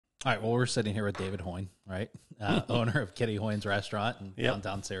All right. Well, we're sitting here with David Hoyne, right? Owner of Kitty Hoyne's restaurant in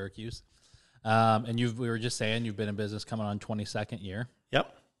downtown Syracuse. And we were just saying you've been in business coming on 22nd year.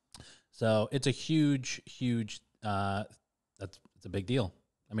 Yep. So it's a huge, it's a big deal.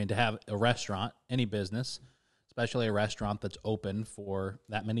 I mean, to have a restaurant, any business, especially a restaurant that's open for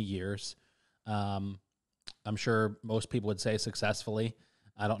that many years, I'm sure most people would say successfully.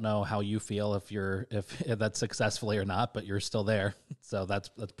 I don't know how you feel if that's successfully or not, but you're still there, so that's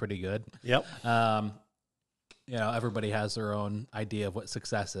pretty good. Yep. Everybody has their own idea of what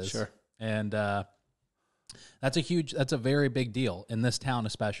success is. Sure. And that's a very big deal in this town,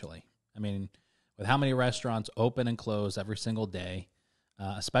 especially. I mean, with how many restaurants open and close every single day,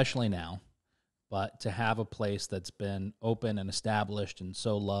 especially now, but to have a place that's been open and established and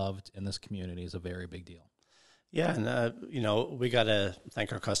so loved in this community is a very big deal. Yeah, and, we got to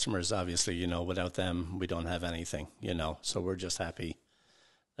thank our customers, obviously. Without them, we don't have anything, So we're just happy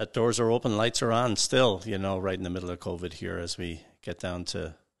that doors are open, lights are on still, right in the middle of COVID here as we get down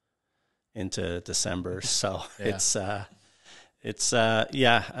into December. So Yeah.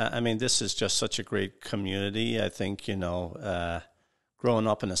 I mean, this is just such a great community. I think, growing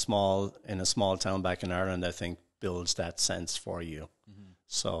up in a small town back in Ireland, I think builds that sense for you. Mm-hmm.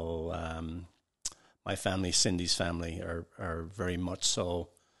 So, my family, Cindy's family, are very much so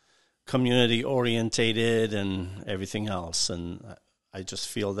community orientated and everything else. And I just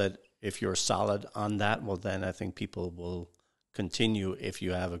feel that if you're solid on that, well, then I think people will continue if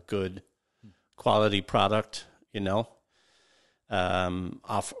you have a good quality product, good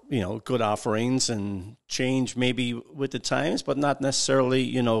offerings and change maybe with the times, but not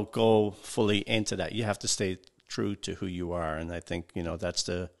necessarily, go fully into that. You have to stay true to who you are. And I think, that's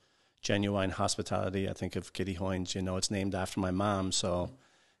the genuine hospitality. I think of Kitty Hoyne's, it's named after my mom. So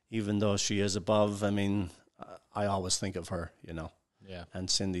even though she is above, I mean, I always think of her, Yeah. and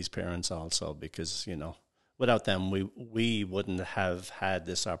Cindy's parents also, because, without them, we wouldn't have had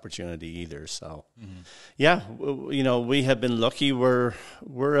this opportunity either. So, we have been lucky. We're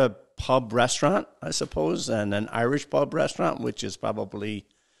a pub restaurant, I suppose, and an Irish pub restaurant, which is probably,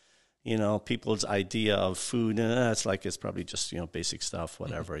 people's idea of food. And it's probably just, basic stuff,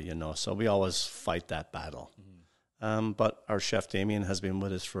 whatever, So we always fight that battle. Mm-hmm. But our chef, Damien, has been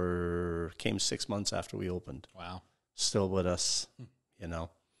with us came 6 months after we opened. Wow. Still with us,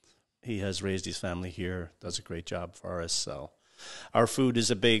 He has raised his family here, does a great job for us. So our food is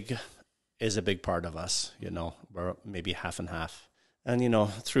a big part of us, We're maybe half and half. And,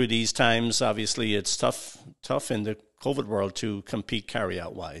 through these times, obviously it's tough in the COVID world to compete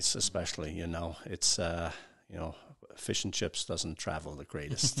carry-out wise, especially, it's, fish and chips doesn't travel the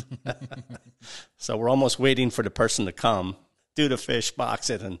greatest. So we're almost waiting for the person to come, do the fish, box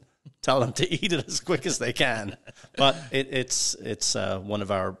it, and tell them to eat it as quick as they can. But it's one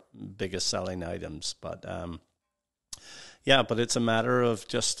of our biggest selling items. But but it's a matter of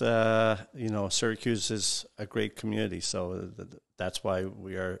just Syracuse is a great community, so that's why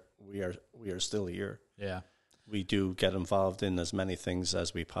we are still here. Yeah, we do get involved in as many things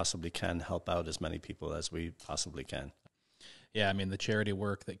as we possibly can, help out as many people as we possibly can. Yeah, I mean, the charity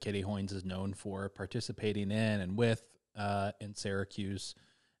work that Kitty Hoyne's is known for participating in and with in Syracuse.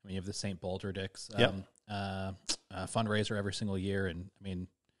 I mean, you have the St. Baldrick's fundraiser every single year, and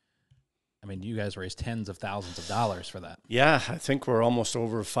I mean, you guys raise tens of thousands of dollars for that. Yeah, I think we're almost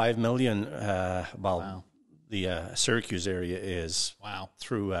over 5 million. Wow. The Syracuse area is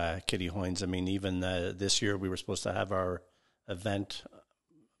through Kitty Hoyne's. I mean, even this year we were supposed to have our event.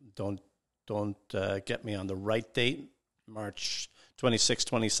 Don't get me on the right date. March 26th,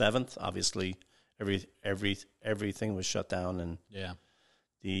 27th. Obviously, everything was shut down, and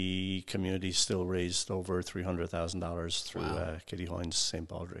the community still raised over $300,000 through Kitty Hoyne's St.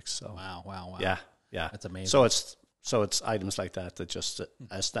 Baldrick's. So wow. Yeah, that's amazing. So it's items like that just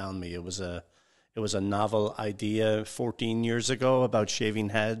astound me. It was a novel idea 14 years ago about shaving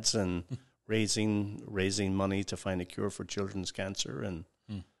heads and raising money to find a cure for children's cancer, and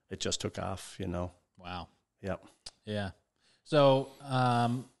it just took off. Wow. Yep. Yeah. So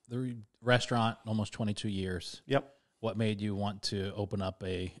the restaurant, almost 22 years. Yep. What made you want to open up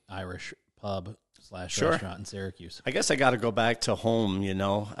a Irish pub / restaurant in Syracuse? I guess I got to go back to home,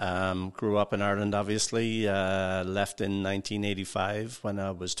 Grew up in Ireland, obviously. Left in 1985 when I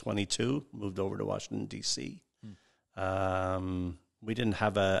was 22. Moved over to Washington, D.C. We didn't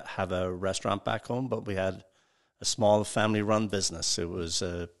have a restaurant back home, but we had a small family-run business. It was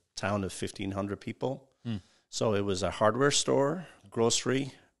a town of 1,500 people. So it was a hardware store,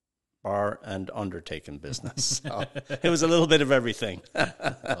 grocery, bar and undertaking business. So it was a little bit of everything.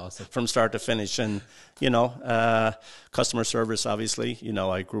 Awesome. From start to finish. And, customer service, obviously,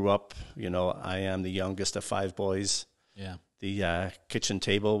 I grew up, I am the youngest of 5 boys. Yeah. The kitchen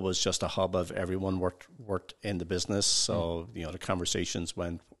table was just a hub of everyone worked in the business. So, the conversations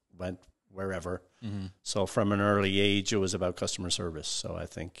went wherever. Mm-hmm. So from an early age, it was about customer service. So I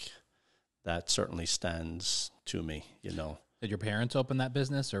think that certainly stands to me, Did your parents open that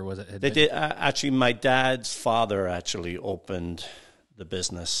business, or was it? They did. Actually, my dad's father actually opened the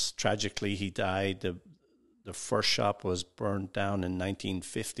business. Tragically, he died. The first shop was burned down in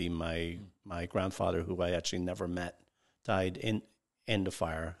 1950. My grandfather, who I actually never met, died in the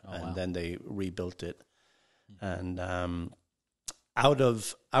fire, and then they rebuilt it. And out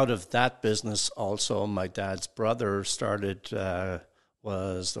of that business, also, my dad's brother started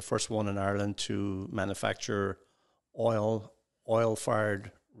was the first one in Ireland to manufacture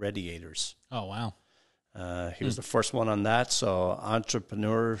oil-fired radiators. Oh, wow. He was the first one on that, so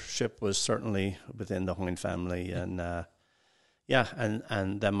entrepreneurship was certainly within the Hoyne family. And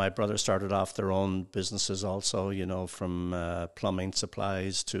and then my brother started off their own businesses also, from plumbing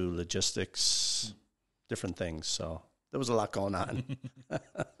supplies to logistics, different things. So there was a lot going on.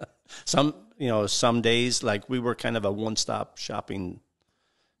 Some days, like, we were kind of a one-stop shopping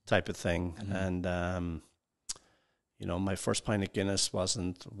type of thing. Mm-hmm. And my first pint of Guinness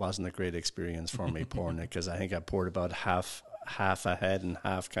wasn't a great experience for me pouring it, because I think I poured about half ahead and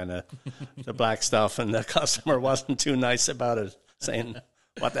half kind of the black stuff, and the customer wasn't too nice about it, saying,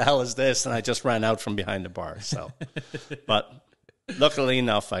 "What the hell is this?" And I just ran out from behind the bar. So, but luckily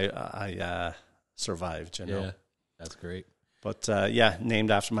enough, I survived. Yeah, that's great. But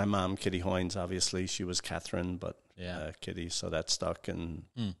named after my mom, Kitty Hoyne. Obviously, she was Catherine, but Kitty, so that stuck. And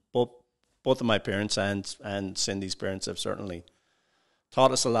both of my parents and Cindy's parents have certainly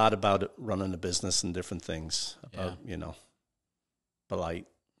taught us a lot about running a business and different things, about, polite,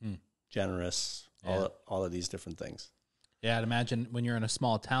 generous, all of these different things. Yeah, I'd imagine when you're in a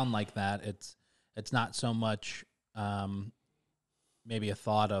small town like that, it's not so much maybe a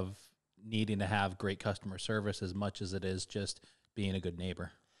thought of needing to have great customer service as much as it is just being a good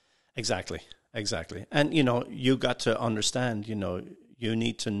neighbor. Exactly. And, you got to understand, you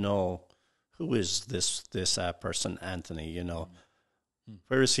need to know, who is this person, Anthony,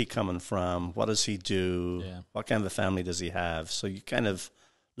 where is he coming from? What does he do? Yeah. What kind of a family does he have? So you kind of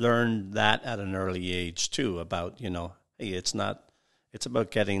learn that at an early age too, about, hey, it's about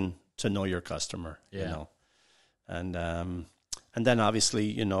getting to know your customer, and then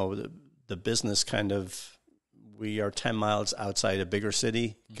obviously, the business kind of, we are 10 miles outside a bigger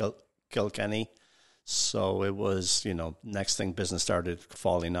city, Kilkenny. So it was, next thing, business started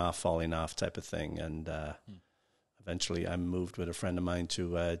falling off type of thing. And eventually I moved with a friend of mine to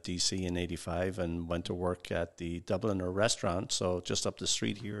DC in 85 and went to work at the Dubliner restaurant. So just up the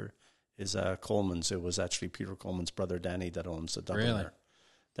street here is Coleman's. It was actually Peter Coleman's brother, Danny, that owns the Dubliner. Really?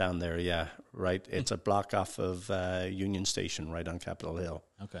 Down there, yeah, right. It's a block off of Union Station, right on Capitol Hill.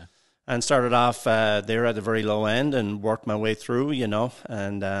 Okay. And started off there at the very low end and worked my way through,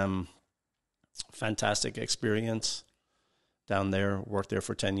 and fantastic experience down there. Worked there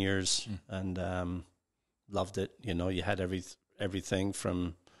for 10 years and loved it. You had everything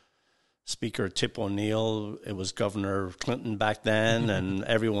from Speaker Tip O'Neill. It was Governor Clinton back then, and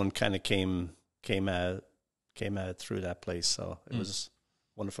everyone kind of came out through that place. So it was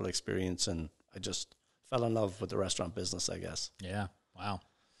a wonderful experience, and I just fell in love with the restaurant business, I guess. Yeah. Wow.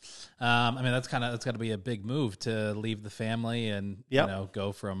 That's got to be a big move to leave the family and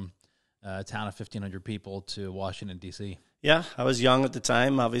go from a town of 1,500 people to Washington, D.C. Yeah, I was young at the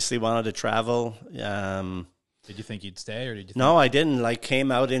time. Obviously, wanted to travel. Did you think you'd stay, or did you? No, I didn't.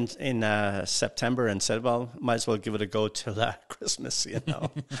 Came out in September and said, "Well, might as well give it a go till Christmas,"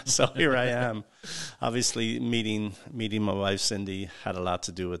 So here I am. Obviously, meeting my wife Cindy had a lot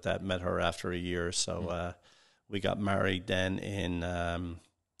to do with that. Met her after a year, so we got married then in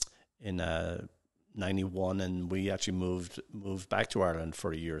 91, and we actually moved back to Ireland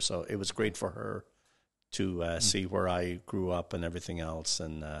for a year. So it was great for her to see where I grew up and everything else,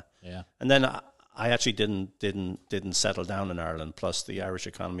 and then I actually didn't settle down in Ireland. Plus, the Irish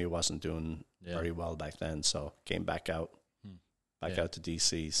economy wasn't doing very well back then, so came back out to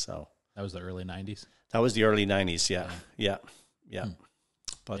DC. So that was the early 90s. That was the early 90s. Yeah.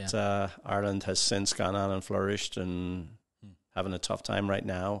 But Ireland has since gone on and flourished and having a tough time right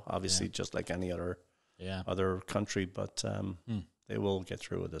now, obviously, just like any other country, but they will get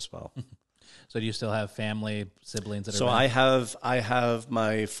through it as well. So do you still have family, siblings that are So I have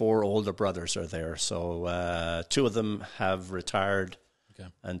my 4 older brothers are there. So 2 of them have retired. Okay.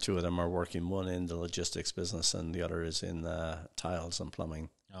 And two of them are working, one in the logistics business and the other is in tiles and plumbing.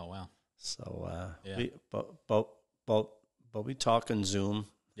 Oh, wow. So, Yeah. but we talk on Zoom,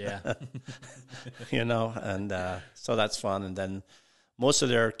 Yeah. you know, and so that's fun. And then most of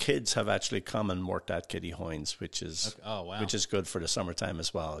their kids have actually come and worked at Kitty Hoyne's, which is Oh, wow. which is good for the summertime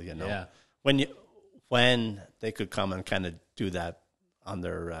as well. You know, Yeah. when they could come and kind of do that on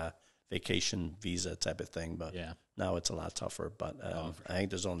their vacation visa type of thing, but Yeah. now it's a lot tougher. But I think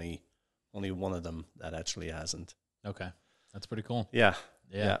there's only one of them that actually hasn't. Okay. That's pretty cool. Yeah.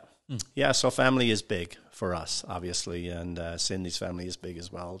 Yeah. Yeah, so family is big for us, obviously, and Cindy's family is big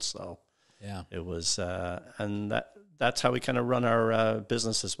as well. So Yeah. it was, and that's how we kind of run our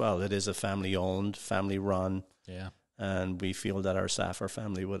business as well. It is a family-owned, family-run, Yeah. and we feel that our staff are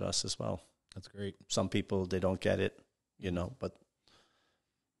family with us as well. That's great. Some people, they don't get it, you know, but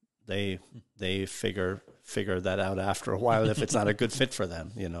they figure that out after a while if it's not a good fit for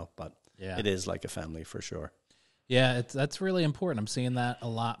them, you know. But Yeah. it is like a family for sure. Yeah, that's really important. I'm seeing that a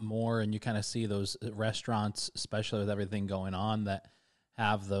lot more, and you kind of see those restaurants, especially with everything going on, that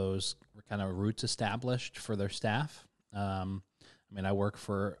have those kind of roots established for their staff. I mean, I work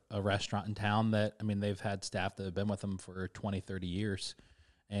for a restaurant in town that, I mean, they've had staff that have been with them for 20, 30 years,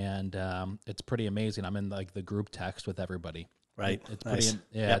 and it's pretty amazing. I'm in like the group text with everybody. Right. It's Nice. pretty,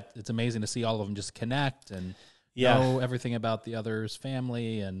 yeah, it's amazing to see all of them just connect and Yeah. know everything about the other's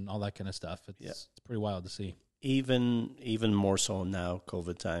family and all that kind of stuff. It's pretty wild to see. Even more so now,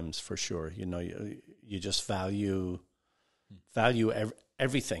 COVID times for sure. You know, you just value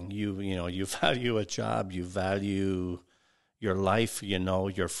everything. You know, you value a job, you value your life, you know,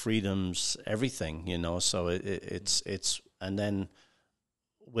 your freedoms, everything. You know, so it's and then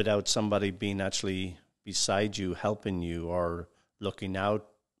without somebody being actually beside you, helping you or looking out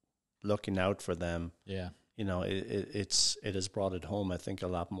for them. Yeah. You know, it has brought it home. I think a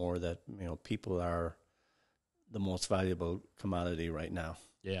lot more that, you know, people are the most valuable commodity right now.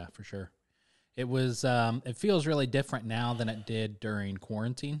 Yeah, for sure. It was, it feels really different now than it did during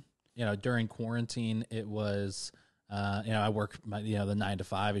quarantine. You know, during quarantine, it was, you know, I work, the 9 to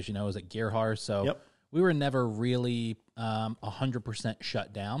 5, as you know, is at Gearhar. So we were never really 100%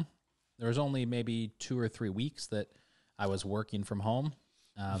 shut down. There was only maybe 2 or 3 weeks that I was working from home.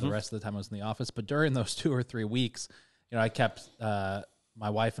 The rest of the time I was in the office. But during those 2 or 3 weeks, you know, I kept, my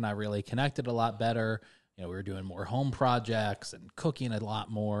wife and I really connected a lot better. You know, we were doing more home projects and cooking a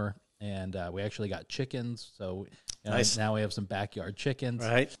lot more, and we actually got chickens. So Nice. Now we have some backyard chickens,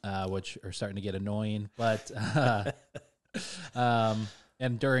 Right. Which are starting to get annoying. But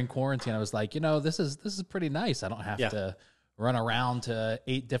and during quarantine, I was like, you know, this is pretty nice. I don't have to run around to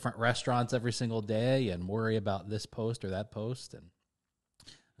 8 different restaurants every single day and worry about this post or that post. And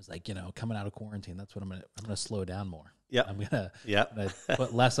I was like, you know, coming out of quarantine, that's what I'm gonna slow down more. Yeah. I'm gonna Yeah.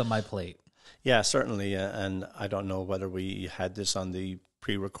 put less on my plate. Yeah, certainly. And I don't know whether we had this on the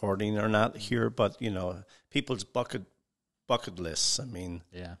pre-recording or not here, but, you know, people's bucket lists. I mean,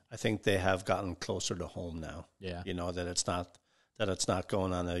 I think they have gotten closer to home now. Yeah. You know, that it's not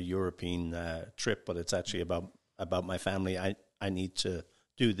going on a European trip, but it's actually about my family. I need to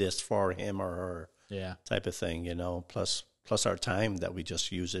do this for him or her. Yeah. Type of thing, you know, plus our time that we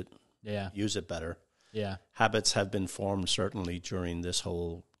just use it better. Yeah. Habits have been formed certainly during this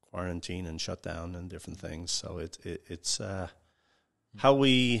whole quarantine and shutdown and different things. So it's how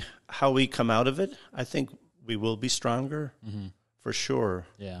we come out of it. I think we will be stronger for sure.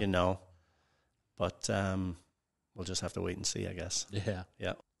 Yeah. You know, but we'll just have to wait and see, I guess. Yeah.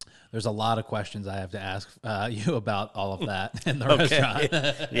 Yeah. There's a lot of questions I have to ask you about all of that in the restaurant.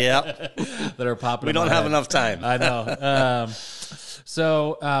 Yeah. That are popping. We don't have enough time. I know.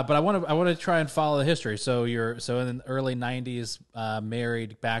 But I want to try and follow the history. So in the early '90s,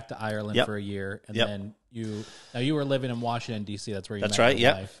 married, back to Ireland for a year, and then you were living in Washington D.C. That's where you met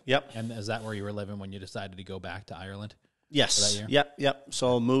your wife. Yep. And is that where you were living when you decided to go back to Ireland? Yes. Yep.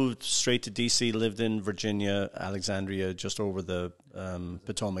 So moved straight to D.C., lived in Virginia, Alexandria, just over the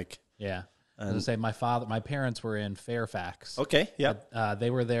Potomac. Yeah. I was going to say, my parents were in Fairfax. Okay, yeah. They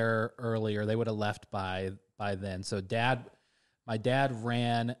were there earlier. They would have left by then. So my dad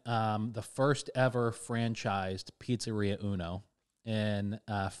ran the first ever franchised Pizzeria Uno in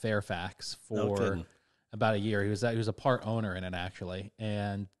Fairfax for about a year. He was a part owner in it, actually.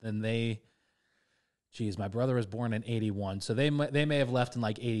 And then my brother was born in 81, so they may have left in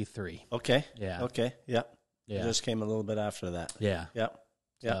like 83. Okay. Yeah. Okay. Yeah. Yeah. It just came a little bit after that. Yeah. Yeah.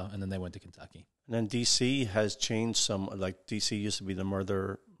 Yeah. So, and then they went to Kentucky. And then DC has changed some. Like DC used to be the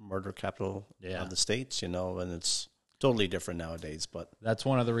murder capital of the states, you know, and it's totally different nowadays. But that's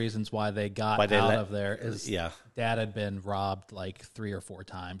one of the reasons why they got Why they out let- of there is yeah, Dad had been robbed like 3 or 4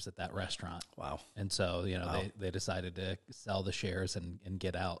 times at that restaurant. wow, And so, they decided to sell the shares and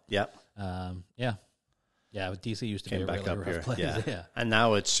get out. yeah, Yeah. Yeah, DC used to came be a back really up rough here. place. Yeah. Yeah. And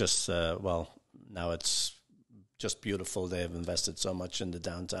now it's just now it's just beautiful. They have invested so much in the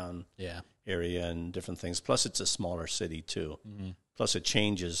downtown Yeah. area and different things. Plus, it's a smaller city too. Plus, it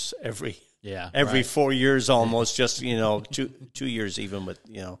changes every Yeah. 4 years almost. Just 2 years even with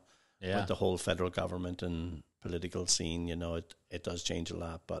Yeah. with the whole federal government and political scene. It does change a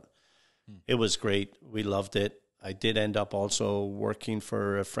lot, but it was great. We loved it. I did end up also working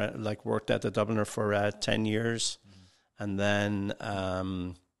for a friend, worked at the Dubliner for 10 years, and then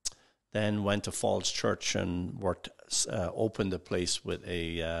went to Falls Church and opened a place with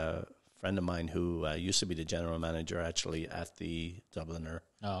a friend of mine who used to be the general manager actually at the Dubliner,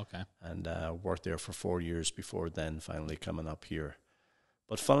 Oh, okay. and worked there for 4 years before then finally coming up here.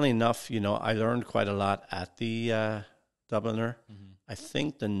 But funnily enough, I learned quite a lot at the Dubliner. I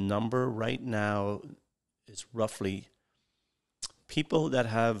think the number right now is roughly people that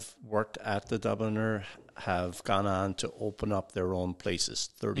have worked at the Dubliner have gone on to open up their own places,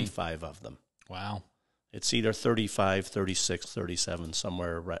 35 of them. Wow. It's either 35, 36, 37,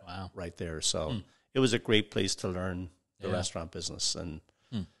 somewhere right there. So it was a great place to learn the restaurant business. And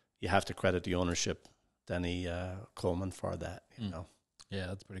you have to credit the ownership, Denny Coleman, for that, Yeah,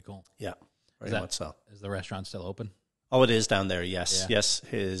 that's pretty cool. Yeah, very much so. Is the restaurant still open? Oh, it is down there, yes. Yeah. Yes,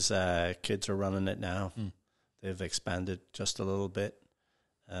 his kids are running it now. They've expanded just a little bit.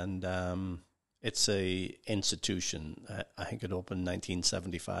 And it's a institution. I think it opened in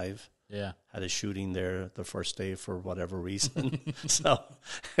 1975. Yeah. Had a shooting there the first day for whatever reason. So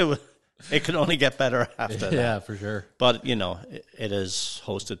it could only get better after that. Yeah, for sure. But, it has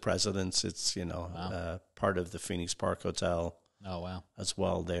hosted presidents. It's, part of the Phoenix Park Hotel Oh, wow. as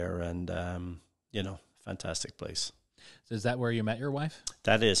well there. And, fantastic place. So is that where you met your wife?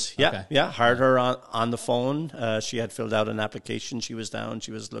 That is, yeah, Okay. yeah. Hired her on the phone. She had filled out an application. She was down.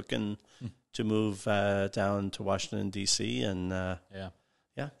 She was looking to move down to Washington, D.C., and the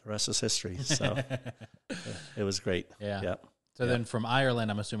rest is history. So it was great. Yeah. So then from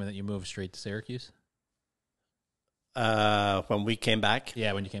Ireland, I'm assuming that you moved straight to Syracuse? When we came back,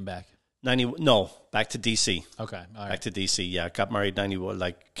 Yeah, when you came back. back to D.C. Okay. All right. Back to D.C., yeah. Got married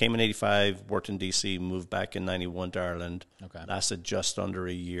 91, came in 85, worked in D.C., moved back in 91 to Ireland. Okay. Lasted just under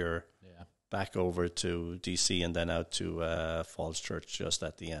a year. Yeah. Back over to D.C. and then out to Falls Church just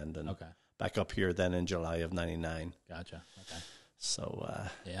at the end. And Okay. back up here then in July of 99. Gotcha. Okay. So,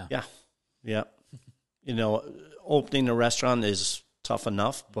 Yeah. Opening a restaurant is tough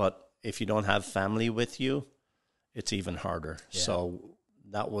enough, but if you don't have family with you, it's even harder. Yeah. So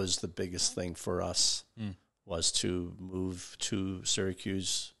that was the biggest thing for us, was to move to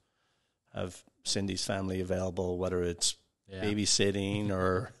Syracuse, have Cindy's family available, whether it's babysitting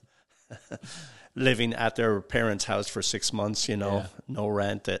or living at their parents' house for 6 months, no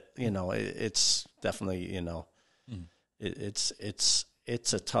rent. It's definitely,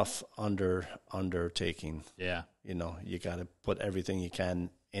 it's a tough undertaking. Yeah. You got to put everything you can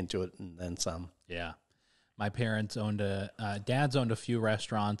into it and then some. Yeah. My parents owned Dad's owned a few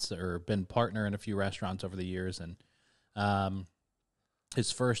restaurants or been partner in a few restaurants over the years. And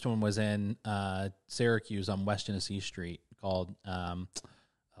his first one was in Syracuse on West Tennessee Street called,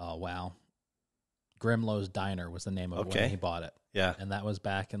 Grimlow's Diner was the name of it when he bought it. Yeah. And that was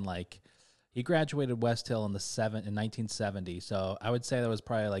back in he graduated West Hill in 1970. So I would say that was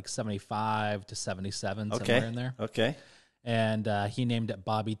probably 75 to 77, somewhere in there. Okay. And he named it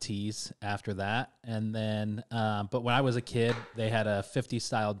Bobby T's after that. And then, but when I was a kid, they had a 50s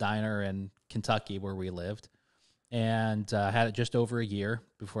style diner in Kentucky where we lived, and had it just over a year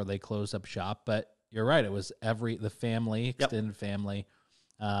before they closed up shop. But you're right; it was the family, extended family.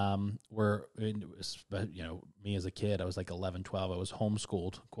 Me as a kid, I was 11, 12. I was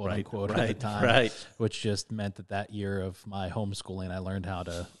homeschooled, quote unquote, at the time, which just meant that year of my homeschooling, I learned how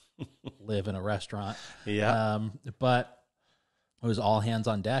to live in a restaurant. Yeah. But it was all hands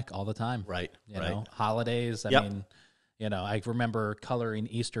on deck all the time. Right. You know, holidays. I mean, I remember coloring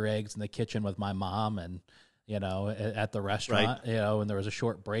Easter eggs in the kitchen with my mom and, at the restaurant, and there was a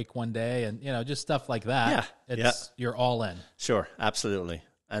short break one day and, just stuff like that. Yeah. You're all in. Sure. Absolutely.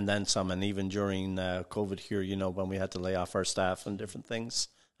 And then some. And even during COVID here, when we had to lay off our staff and different things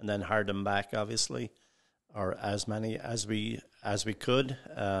and then hire them back, obviously, or as many as we could.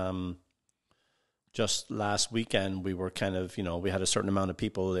 Just last weekend, we were kind of, we had a certain amount of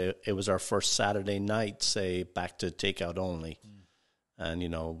people. It was our first Saturday night, say, back to takeout only.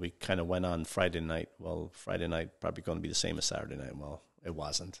 And, we kind of went on Friday night. Well, Friday night probably going to be the same as Saturday night. Well, it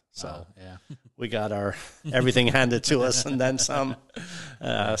wasn't. So yeah. we got our everything handed to us and then some.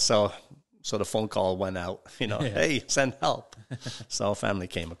 So the phone call went out, hey, send help. So family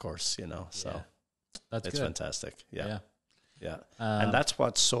came, of course, so that's it's good. Fantastic. Yeah. Yeah. And that's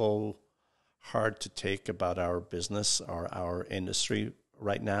what's so hard to take about our business or our industry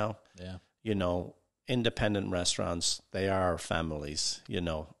right now. Yeah. Independent restaurants, they are families,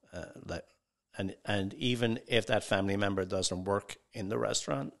 and even if that family member doesn't work in the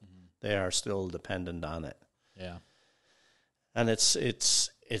restaurant, they are still dependent on it. Yeah. And it's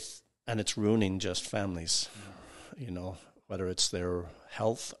ruining just families, whether it's their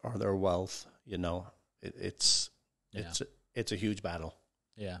health or their wealth, it's a huge battle.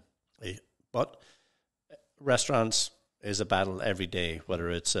 Yeah. But restaurants is a battle every day, whether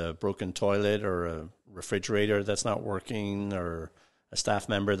it's a broken toilet or a refrigerator that's not working or a staff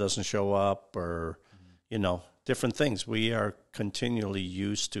member doesn't show up or, different things. We are continually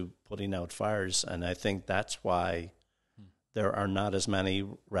used to putting out fires, and I think that's why there are not as many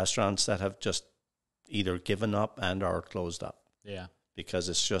restaurants that have just either given up and or closed up. Yeah. Because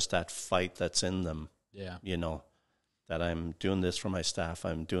it's just that fight that's in them. Yeah. That I'm doing this for my staff.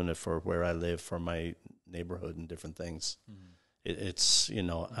 I'm doing it for where I live, for my neighborhood and different things. It's,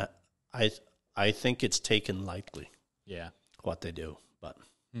 I think it's taken lightly. Yeah. What they do, but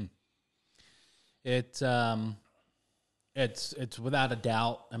it's without a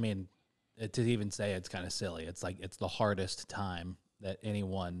doubt. I mean, to even say it's kind of silly. It's like it's the hardest time that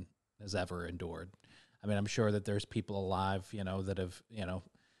anyone has ever endured. I mean, I'm sure that there's people alive, that have,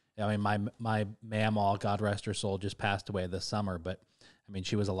 I mean, my mamaw, God rest her soul, just passed away this summer, but I mean,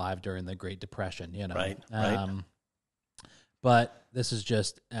 she was alive during the Great Depression, Right. But this is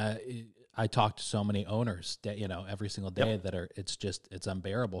just, I talk to so many owners that, every single day Yep. that it's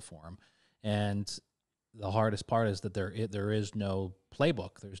unbearable for them. And the hardest part is that there is no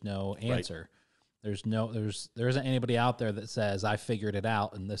playbook. There's no answer. Right. There isn't anybody out there that says, I figured it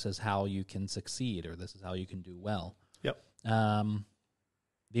out and this is how you can succeed or this is how you can do well. Yep.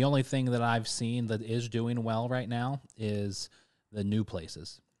 The only thing that I've seen that is doing well right now is the new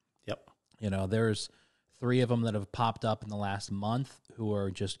places. Yep. There's 3 of them that have popped up in the last month who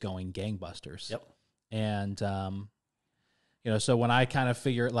are just going gangbusters. Yep. And, so when I kind of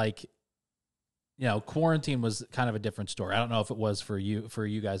figure quarantine was kind of a different story. I don't know if it was for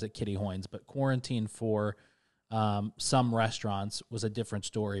you guys at Kitty Hoyne's, but quarantine for some restaurants was a different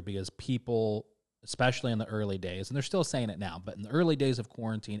story because people, especially in the early days, and they're still saying it now, but in the early days of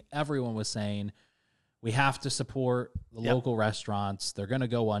quarantine, everyone was saying, we have to support the Yep. local restaurants. They're going to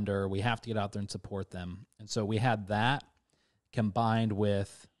go under. We have to get out there and support them. And so we had that combined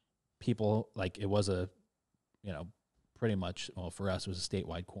with people, like it was pretty much, well, for us, it was a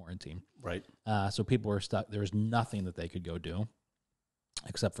statewide quarantine. Right. So people were stuck. There was nothing that they could go do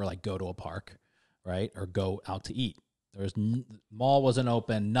except for go to a park, right? Or go out to eat. Mall wasn't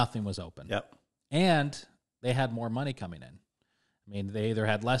open. Nothing was open. Yep. And they had more money coming in. I mean, they either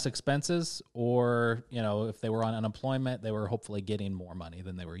had less expenses or, if they were on unemployment, they were hopefully getting more money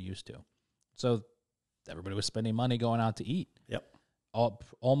than they were used to. So everybody was spending money going out to eat. Yep.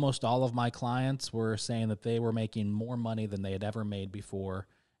 Almost all of my clients were saying that they were making more money than they had ever made before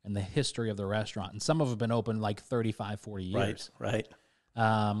in the history of the restaurant. And some of them have been open 35, 40 years. Right.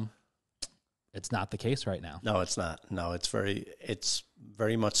 It's not the case right now. No, it's not. No, it's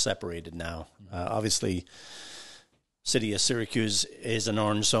very much separated now. Obviously, city of Syracuse is an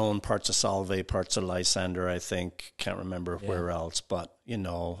orange zone, parts of Solvay, parts of Lysander, I think. Can't remember where else. But,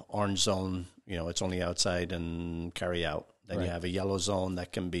 orange zone, it's only outside and carry out. Then you have a yellow zone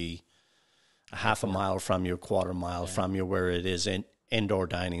that can be a half a mile from you, quarter mile from you, where it is indoor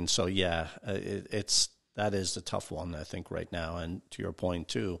dining. So, that is the tough one, I think, right now. And to your point,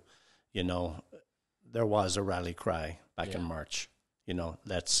 too, there was a rally cry back in March.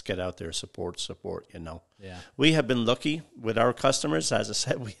 Let's get out there, support. Yeah. We have been lucky with our customers. As I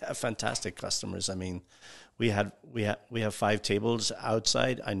said, we have fantastic customers. I mean, we have 5 tables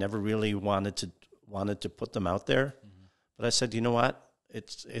outside. I never really wanted to put them out there, but I said, you know what?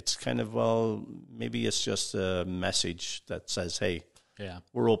 It's kind of, maybe it's just a message that says, hey,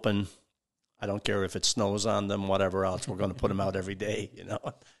 we're open. I don't care if it snows on them, whatever else. We're going to put them out every day,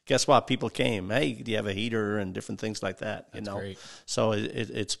 Guess what? People came. Hey, do you have a heater and different things like that? That's great. So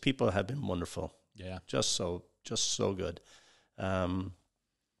it's people have been wonderful. Yeah, just so good. And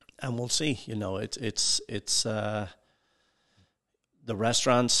we'll see. It's the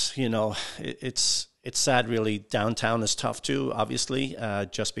restaurants. It's sad. Really, downtown is tough too. Obviously,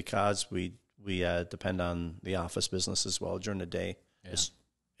 just because we depend on the office business as well during the day. Yeah.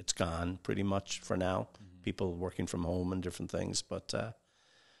 It's gone pretty much for now. People working from home and different things, but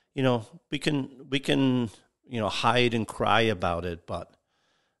we can hide and cry about it, but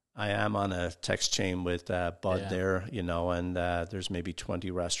I am on a text chain with Bud there, and there's maybe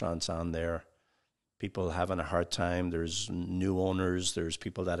 20 restaurants on there. People having a hard time. There's new owners. There's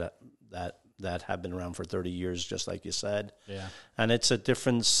people that have been around for 30 years, just like you said. Yeah. And it's a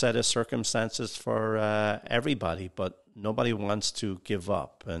different set of circumstances for everybody, but nobody wants to give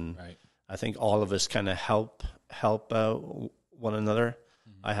up. And I think all of us kind of help one another.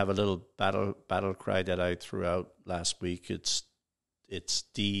 I have a little battle cry that I threw out last week. It's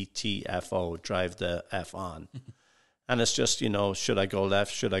DTFO, drive the F on. And it's just, should I go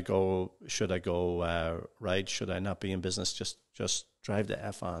left? Should I go right? Should I not be in business? Just drive the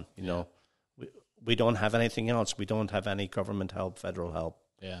F on. We don't have anything else. We don't have any government help, federal help.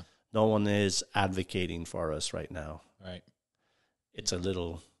 Yeah. No one is advocating for us right now. Right. It's a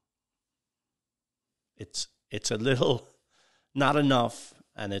little not enough,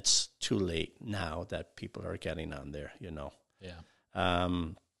 and it's too late now that people are getting on there, Yeah.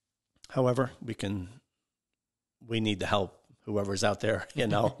 However, we need the help, whoever's out there,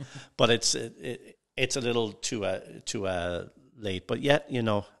 but it's a little too late. But yet,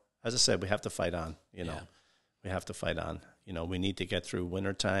 as I said, we have to fight on, we have to fight on. We need to get through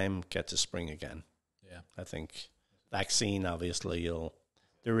wintertime, get to spring again. Yeah. I think vaccine, obviously,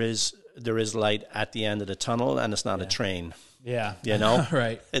 there is light at the end of the tunnel, and it's not a train. Yeah.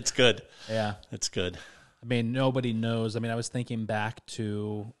 Right. It's good. Yeah. It's good. I mean, nobody knows. I mean, I was thinking back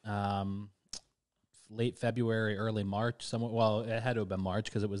to late February, early March. Well, it had to have been March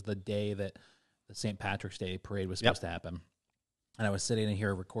because it was the day that the St. Patrick's Day parade was supposed to happen. And I was sitting in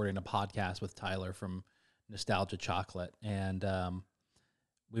here recording a podcast with Tyler from Nostalgia Chocolate, and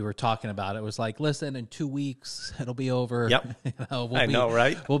we were talking about it. It was like, listen, in 2 weeks, it'll be over. Yep. I know,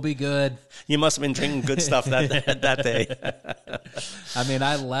 right? We'll be good. You must have been drinking good stuff that day. I mean,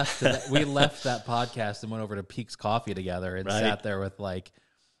 we left that podcast and went over to Peaks Coffee together and sat there with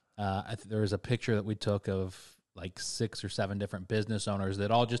there was a picture that we took of like 6 or 7 different business owners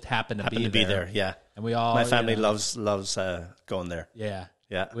that all just happened to be there. Yeah. And we all, my family loves going there. Yeah.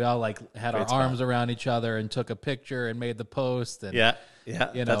 Yeah. We all had our arms around each other and took a picture and made the post. And, yeah.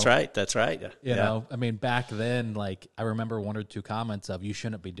 That's right. You know, I mean, back then, I remember 1 or 2 comments of, you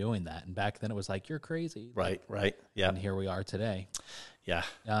shouldn't be doing that. And back then it was like, you're crazy. Right. Yeah. And here we are today. Yeah.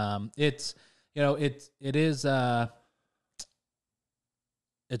 It's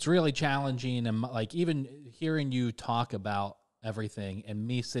really challenging. And even hearing you talk about everything and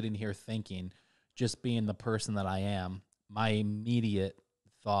me sitting here thinking, just being the person that I am, my immediate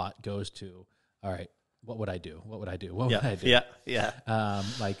thought goes to, all right, what would I do? What would I do? What would I do? Yeah.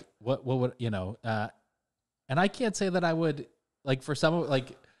 What would, and I can't say that I would, for some,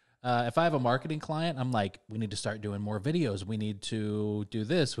 if I have a marketing client, I'm like, we need to start doing more videos. We need to do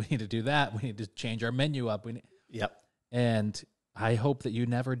this. We need to do that. We need to change our menu up. And I hope that you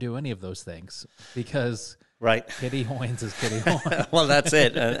never do any of those things because Kitty Hoyne's is Kitty Hoyne. Well, that's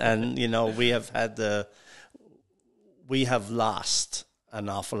it. And we have lost an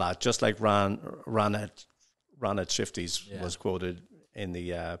awful lot, just like Ron at Shifty's was quoted in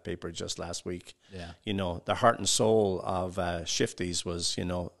the paper just last week. Yeah. The heart and soul of Shifty's was,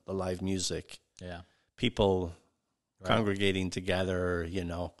 the live music. Yeah. People congregating together,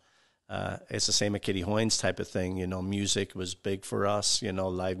 it's the same at Kitty Hoyne's type of thing. Music was big for us,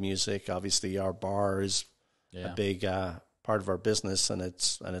 live music. Obviously, our bar is a big part of our business, and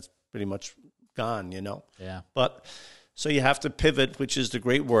it's pretty much gone, Yeah. But so you have to pivot, which is the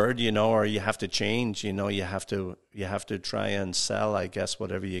great word, or you have to change, you have to try and sell, I guess,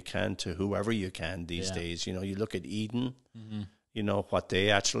 whatever you can to whoever you can these days. You look at Eden, what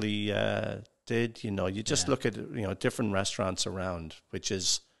they actually did, you just look at, different restaurants around, which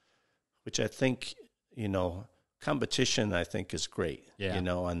I think, competition, I think, is great,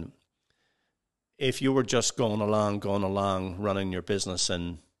 and if you were just going along, running your business,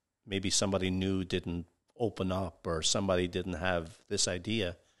 and maybe somebody new didn't open up or somebody didn't have this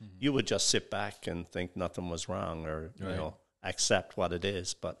idea, you would just sit back and think nothing was wrong or, accept what it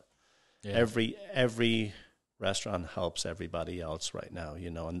is. But every restaurant helps everybody else right now,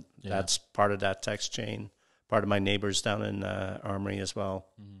 and that's part of that text chain, part of my neighbors down in Armory as well.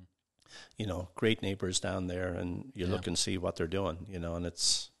 Great neighbors down there, and you look and see what they're doing, and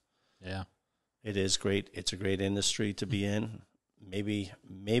it is great. It's a great industry to be in.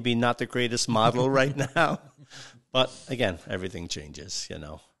 Maybe not the greatest model right now, but again, everything changes,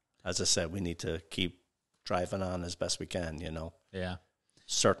 As I said, we need to keep driving on as best we can, Yeah.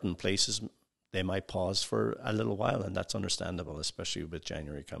 Certain places they might pause for a little while, and that's understandable, especially with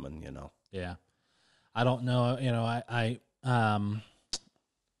January coming, Yeah. I don't know,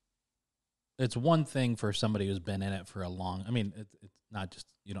 it's one thing for somebody who's been in it for it's not just,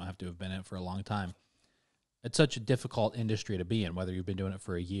 you don't have to have been in it for a long time. It's such a difficult industry to be in, whether you've been doing it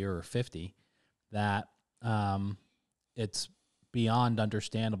for a year or 50, that it's beyond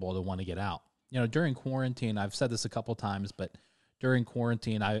understandable to want to get out. During quarantine, I've said this a couple times, but during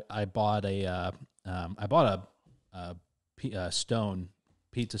quarantine, I bought a stone,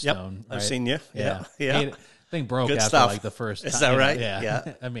 pizza stone. I've right? seen you. Yeah. Thing broke Good after stuff. like the first time. Is that right? Yeah.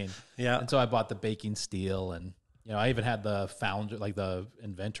 Yeah. And so I bought the baking steel, and I even had the founder, like the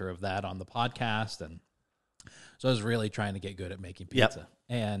inventor of that, on the podcast, and so I was really trying to get good at making pizza.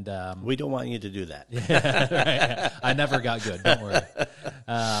 And we don't want you to do that. Right. I never got good. Don't worry.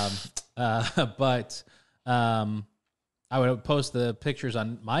 But I would post the pictures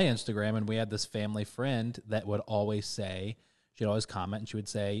on my Instagram, and we had this family friend that would always say, she'd always comment, and she would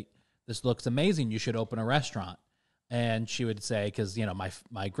say, "This looks amazing. You should open a restaurant." And she would say, because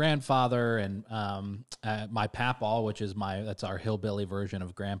my grandfather and my papaw, which is that's our hillbilly version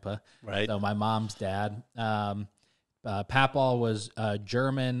of grandpa, right? So my mom's dad, papaw was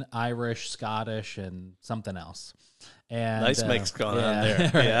German, Irish, Scottish, and something else. And nice mix going on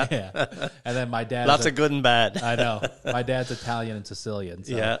there. Right, yeah. And then my dad, lots of good and bad. I know. My dad's Italian and Sicilian,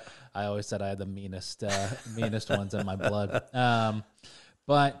 so I always said I had the meanest ones in my blood.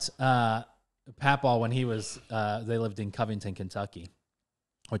 But Papaw, when he was, they lived in Covington, Kentucky,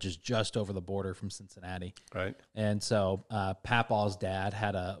 which is just over the border from Cincinnati. Right. And so Papaw's dad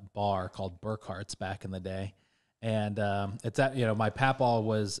had a bar called Burkhart's back in the day. And my Papaw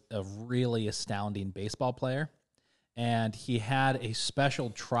was a really astounding baseball player. And he had a special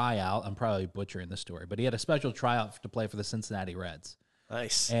tryout. I'm probably butchering the story, but he had a special tryout to play for the Cincinnati Reds.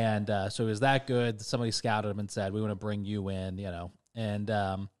 Nice. And so he was that good. Somebody scouted him and said, "We want to bring you in,"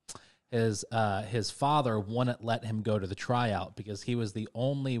 And his father wouldn't let him go to the tryout because he was the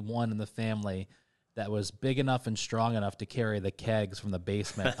only one in the family that was big enough and strong enough to carry the kegs from the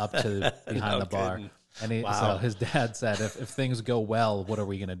basement up to behind the bar. Kidding. And so his dad said, if things go well, what are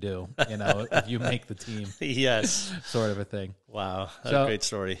we going to do? If you make the team. Yes. Sort of a thing. Wow. That's a great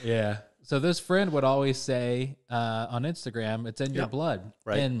story. Yeah. So this friend would always say on Instagram, "It's in your blood."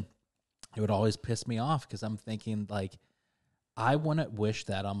 Right. And it would always piss me off because I'm thinking, like, I wouldn't wish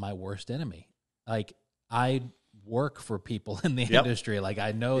that on my worst enemy. Like, I work for people in the industry. Like,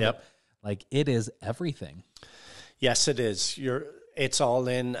 I know that, like, it is everything. Yes, it is. It's all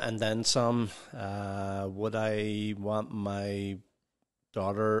in and then some. Would I want my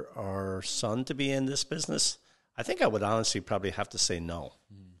daughter or son to be in this business? I think I would honestly probably have to say no.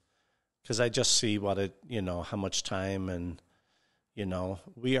 Because I just see how much time and,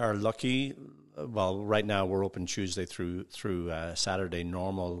 we are lucky. Well, right now we're open Tuesday through Saturday.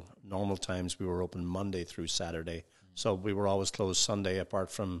 Normal times we were open Monday through Saturday. So we were always closed Sunday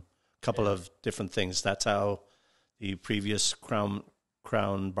apart from a couple of different things. That's how the previous Crown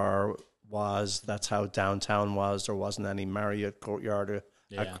Bar was. That's how downtown was. There wasn't any Marriott Courtyard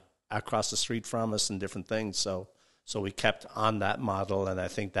across the street from us and different things. So we kept on that model, and I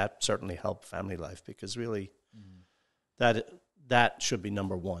think that certainly helped family life because really that should be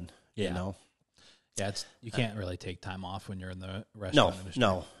number one, Yeah, you can't really take time off when you're in the restaurant industry.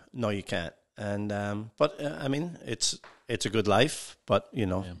 No, you can't. And but I mean, it's a good life. But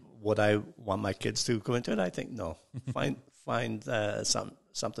would I want my kids to go into it? I think no. Find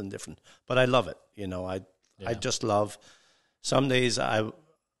something different. But I love it. I just love. Some days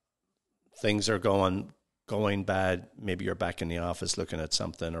things are going bad. Maybe you're back in the office looking at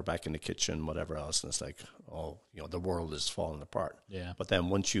something, or back in the kitchen, whatever else, and it's like, the world is falling apart. Yeah. But then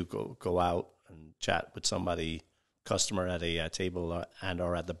once you go out and chat with somebody, customer at a table or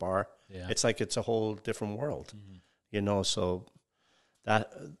at the bar, it's like it's a whole different world. Mm-hmm. So that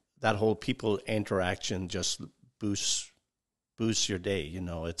whole people interaction just boosts your day.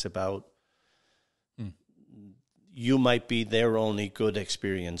 It's about you might be their only good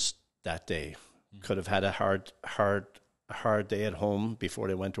experience that day. Could have had a hard day at home before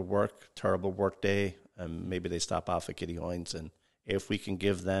they went to work, terrible work day, and maybe they stop off at Kitty Hoyne's, and if we can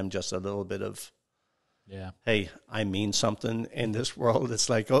give them just a little bit of, hey, I mean something in this world, it's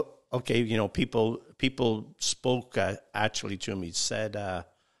like, oh, okay, people spoke actually to me, said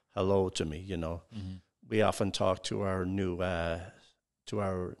hello to me. Mm-hmm. We often talk to our new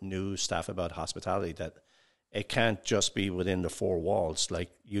staff about hospitality that it can't just be within the four walls.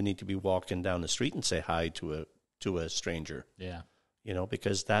 Like, you need to be walking down the street and say hi to a stranger. Yeah.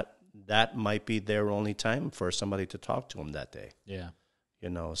 Because that might be their only time for somebody to talk to them that day. Yeah. you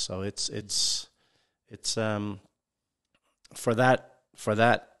know. So it's for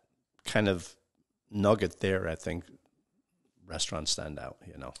that kind of nugget there, I think restaurants stand out,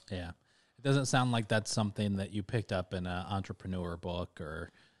 you know. Yeah. It doesn't sound like that's something that you picked up in an entrepreneur book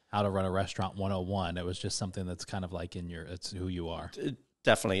or How to Run a Restaurant 101. It was just something that's kind of like it's who you are.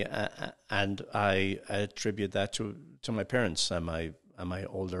 Definitely. And I attribute that to my parents and my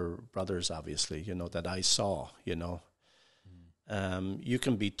older brothers, obviously, you know, that I saw, you know. You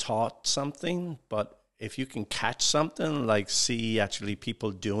can be taught something, but if you can catch something, like see actually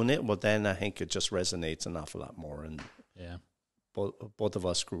people doing it, well, then I think it just resonates an awful lot more. And yeah, both of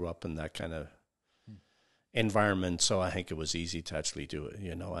us grew up in that kind of environment, so I think it was easy to actually do it.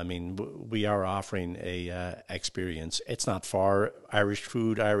 You know, I mean, we are offering a experience. It's not for Irish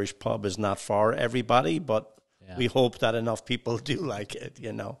food. Irish pub is not for everybody, but we hope that enough people do like it.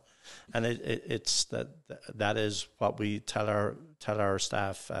 You know, and it's that is what we tell our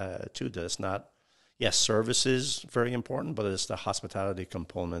staff too. That it's not. Yes, service is very important, but it's the hospitality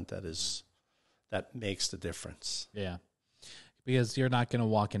component that makes the difference. Yeah, because you're not going to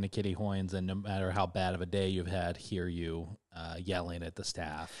walk into Kitty Hoyne's and no matter how bad of a day you've had, hear you yelling at the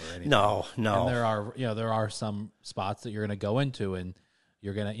staff or anything. No. And there are some spots that you're going to go into and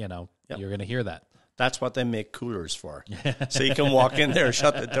you're going to, you're going to hear that. That's what they make coolers for. So you can walk in there,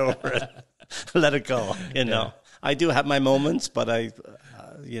 shut the door, and let it go. You know, I do have my moments, but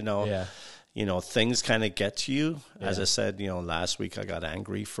things kind of get to you. As I said, last week I got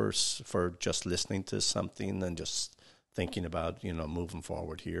angry for just listening to something and just thinking about, moving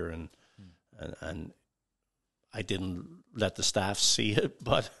forward here. And I didn't let the staff see it,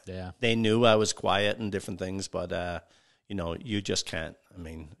 but they knew I was quiet and different things. But, you just can't. I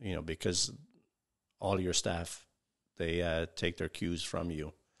mean, because all your staff, they take their cues from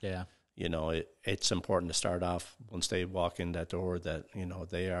you. Yeah. It's important to start off once they walk in that door that,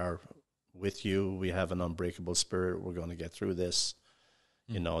 they are with you. We have an unbreakable spirit. We're going to get through this.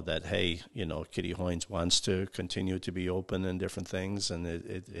 That, hey, Kitty Hoyne wants to continue to be open and different things. And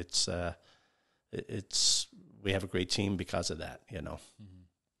it's we have a great team because of that,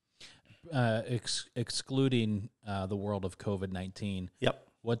 Excluding the world of COVID-19. Yep.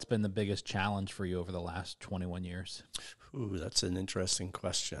 What's been the biggest challenge for you over the last 21 years? Ooh, that's an interesting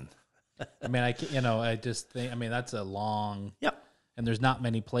question. I mean, I just think, that's a long, and there's not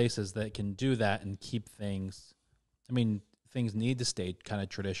many places that can do that and keep things. Things need to stay kind of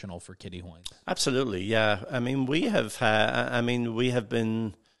traditional for Kitty Hoyne. Absolutely. Yeah. We have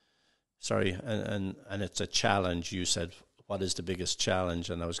been, sorry. And it's a challenge. You said, what is the biggest challenge?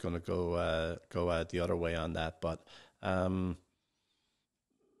 And I was going to go the other way on that, but,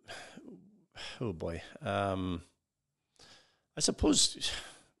 oh boy. I suppose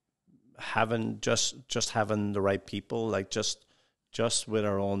having having the right people, like just with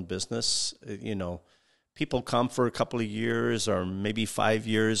our own business, people come for a couple of years or maybe 5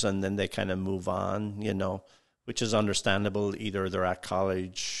 years and then they kind of move on, which is understandable. Either they're at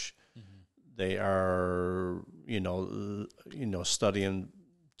college, they are, studying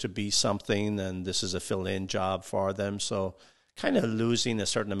to be something, and this is a fill-in job for them. So kind of losing a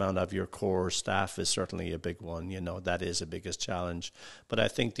certain amount of your core staff is certainly a big one. That is the biggest challenge. But I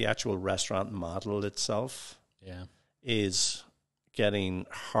think the actual restaurant model itself is getting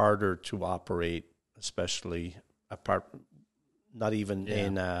harder to operate, especially not even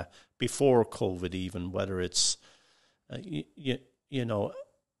in before COVID, even whether it's,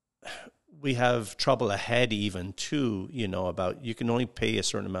 we have trouble ahead even too, about you can only pay a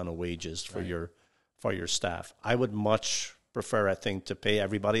certain amount of wages for your staff. I would much prefer, I think, to pay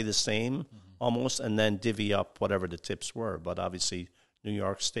everybody the same almost and then divvy up whatever the tips were. But obviously New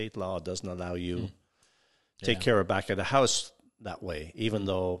York state law doesn't allow you to take care of back of the house that way, even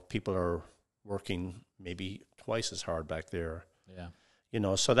though people are working maybe twice as hard back there.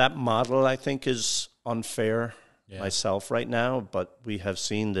 Yeah. So that model I think is unfair myself right now, but we have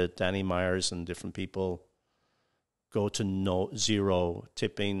seen that Danny Myers and different people go to zero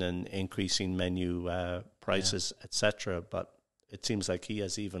tipping and increasing menu prices, etc. But it seems like he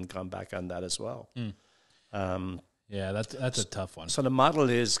has even gone back on that as well. That's a tough one. So the model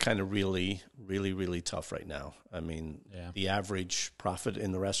is kind of really, really, really tough right now. The average profit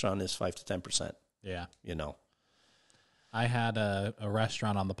in the restaurant is 5 to 10%. Yeah, I had a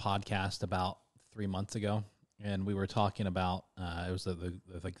restaurant on the podcast about 3 months ago, and we were talking about it was the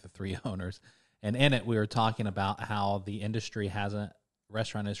three owners. And in it, we were talking about how the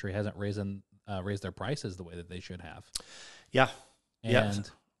restaurant industry hasn't raised their prices the way that they should have. Yeah. And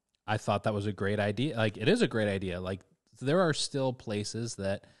I thought that was a great idea. Like, it is a great idea. Like, there are still places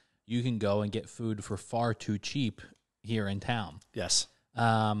that you can go and get food for far too cheap here in town. Yes.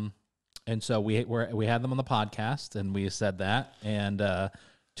 And so we had them on the podcast, and we said that. And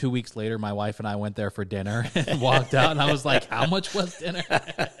 2 weeks later, my wife and I went there for dinner and walked out, and I was like, "How much was dinner?"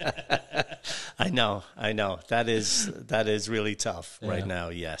 I know. That is really tough right now.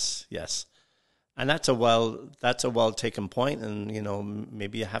 Yes. And that's a well taken point, and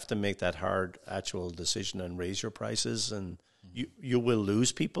maybe you have to make that hard actual decision and raise your prices, and you will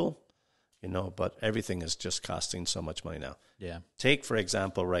lose people, but everything is just costing so much money now. Yeah. Take, for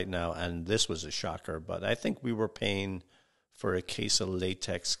example, right now, and this was a shocker, but I think we were paying for a case of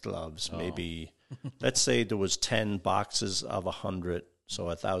latex gloves, maybe, let's say there was 10 boxes of 100, so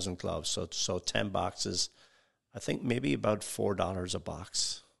 1,000 gloves. So 10 boxes, I think maybe about $4 a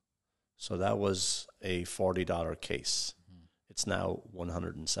box. So that was a $40 case. It's now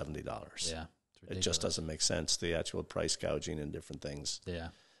 $170. Yeah. It just doesn't make sense, the actual price gouging and different things. Yeah.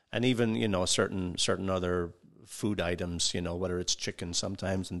 And even, certain other food items, whether it's chicken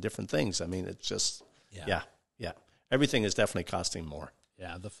sometimes and different things. I mean, it's just, yeah. Everything is definitely costing more.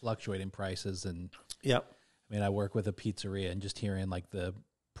 Yeah, the fluctuating prices. And I mean, I work with a pizzeria, and just hearing like the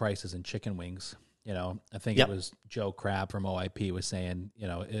prices in chicken wings, I think it was Joe Crabb from OIP was saying,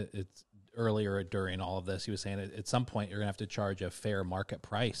 it's earlier during all of this, he was saying at some point you're going to have to charge a fair market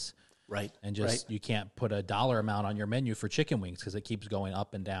price. Right. And you can't put a dollar amount on your menu for chicken wings because it keeps going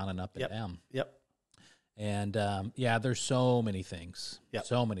up and down and up and down. Yep. And there's so many things,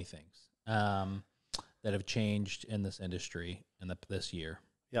 that have changed in this industry in this year.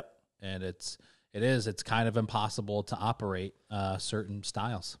 Yep. And it's kind of impossible to operate certain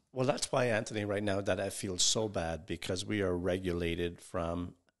styles. Well, that's why, Anthony, right now that I feel so bad, because we are regulated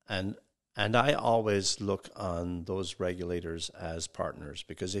from, and I always look on those regulators as partners,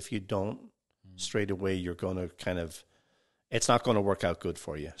 because if you don't, straight away you're going to it's not going to work out good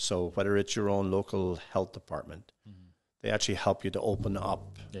for you. So whether it's your own local health department, they actually help you to open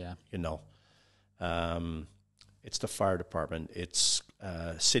up. Yeah. It's the fire department, it's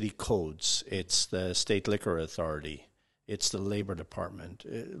city codes, it's the state liquor authority, it's the labor department.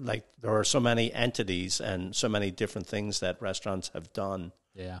 Like, there are so many entities and so many different things that restaurants have done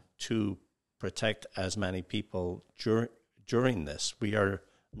to protect as many people during this. We are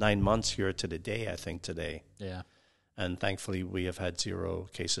 9 months here to the day, I think, today. Yeah. And thankfully, we have had 0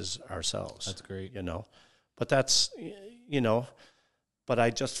 cases ourselves. That's great. But that's, but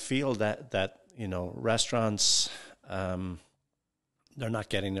I just feel that restaurants, they're not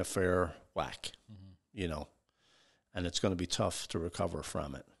getting a fair whack, and it's going to be tough to recover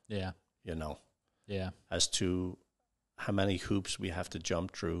from it. Yeah. As to how many hoops we have to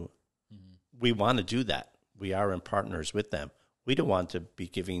jump through. We want to do that. We are in partners with them. We don't want to be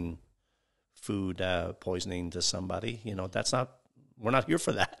giving food poisoning to somebody. We're not here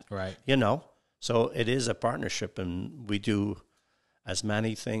for that. Right. So it is a partnership, and we do as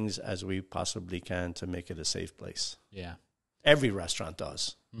many things as we possibly can to make it a safe place. Yeah. Every restaurant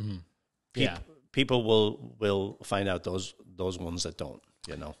does. Mm-hmm. People will find out those ones that don't,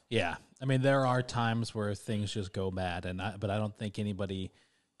 Yeah. I mean, there are times where things just go bad, but I don't think anybody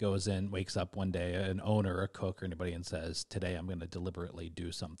goes in, wakes up one day, an owner, a cook, or anybody, and says, today I'm going to deliberately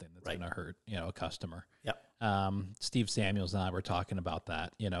do something that's going to hurt, a customer. Yeah. Steve Samuels and I were talking about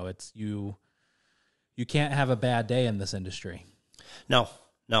that. It's you can't have a bad day in this industry. No.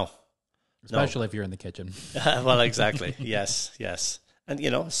 Especially if you're in the kitchen. Well, exactly. Yes.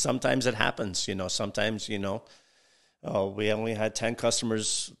 And, sometimes it happens, sometimes, we only had 10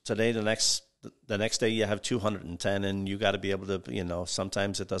 customers today. The next day you have 210, and you got to be able to,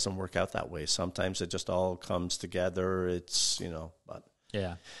 sometimes it doesn't work out that way. Sometimes it just all comes together. It's, but.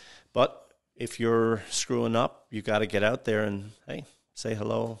 Yeah. But if you're screwing up, you got to get out there and, hey, say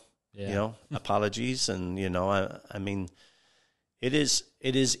hello, apologies. And, I mean, it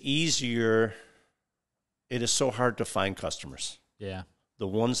is easier. It is so hard to find customers. Yeah. The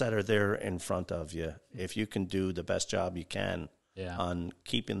ones that are there in front of you, if you can do the best job you can on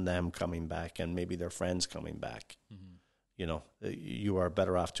keeping them coming back and maybe their friends coming back, you are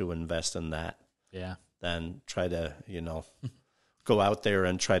better off to invest in that than try to, go out there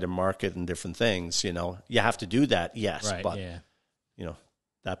and try to market and different things. You have to do that, yes, right, but,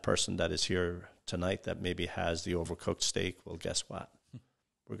 that person that is here tonight that maybe has the overcooked steak, well, guess what?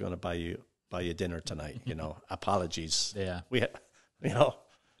 We're going to buy you dinner tonight, apologies. Yeah.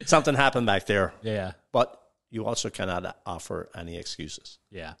 Something happened back there. Yeah. But you also cannot offer any excuses.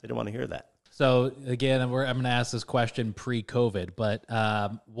 Yeah. They don't want to hear that. So, again, I'm going to ask this question pre-COVID, but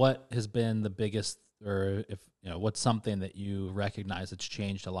what has been the biggest, or what's something that you recognize that's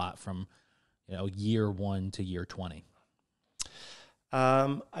changed a lot from, year 1 to year 20?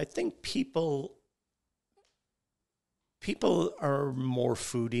 I think people people are more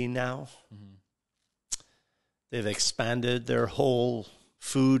foodie now. Mm-hmm. They've expanded their whole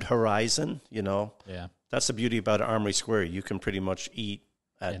food horizon, you know. Yeah. That's the beauty about Armory Square. You can pretty much eat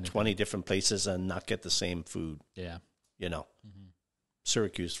at Anything. 20 different places and not get the same food, Yeah. you know. Mm-hmm.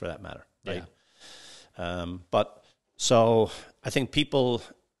 Syracuse, for that matter, right? Yeah. But so I think people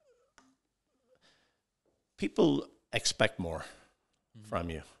expect more from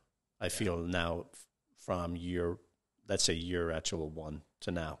you. I feel now from let's say year actual one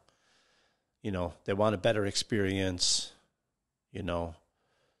to now. You know, they want a better experience, you know.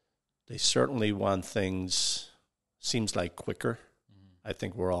 They certainly want things, seems like, quicker. I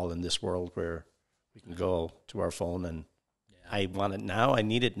think we're all in this world where we can go to our phone and I want it now, I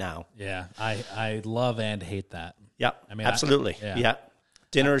need it now. Yeah, I love and hate that. Yeah, I mean, absolutely. Yeah. Yeah.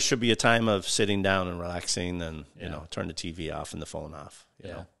 Dinner should be a time of sitting down and relaxing and, you know, turn the TV off and the phone off, you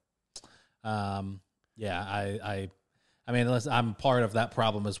know. I mean, listen, I'm part of that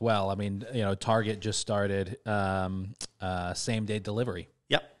problem as well. I mean, you know, Target just started same day delivery.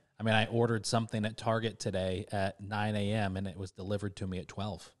 Yep. I mean, I ordered something at Target today at 9 a.m. and it was delivered to me at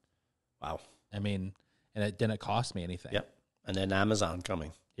 12. Wow. I mean, and it didn't cost me anything. Yep. And then Amazon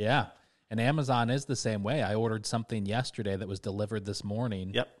coming. Yeah. And Amazon is the same way. I ordered something yesterday that was delivered this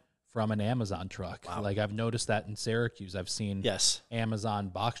morning. Yep. From an Amazon truck. Wow. Like I've noticed that in Syracuse. I've seen Amazon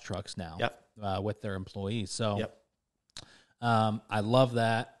box trucks now with their employees. So I love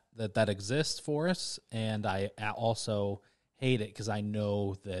that exists for us. And I also hate it because I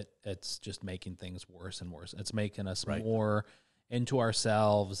know that it's just making things worse and worse. It's making us more into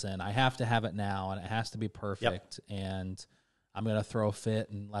ourselves, and I have to have it now, and it has to be perfect. And I'm going to throw a fit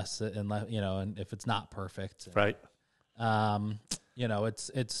unless you know, and if it's not perfect. Right. You know,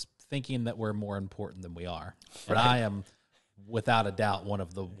 it's thinking that we're more important than we are. And I am, without a doubt, one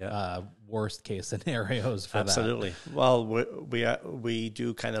of the worst case scenarios for Absolutely. Well, we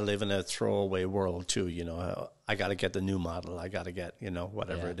do kind of live in a throwaway world too. You know, I got to get the new model. I got to get, you know,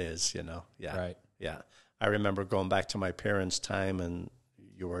 whatever it is, you know. Yeah. Right. Yeah. I remember going back to my parents' time, and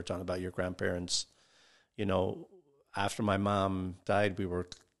you were talking about your grandparents. You know, after my mom died, we were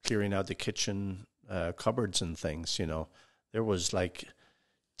clearing out the kitchen cupboards and things, you know. There was like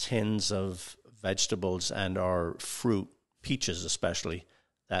tins of vegetables and our fruit, peaches especially,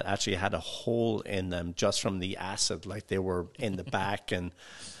 that actually had a hole in them just from the acid, like they were in the back, and,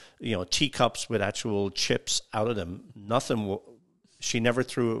 you know, teacups with actual chips out of them. She never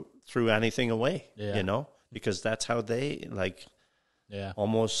threw anything away, you know, because that's how they, like,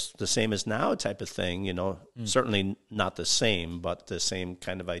 almost the same as now type of thing, you know. Certainly not the same, but the same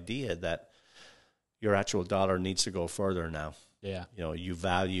kind of idea that your actual dollar needs to go further now. Yeah. You know, you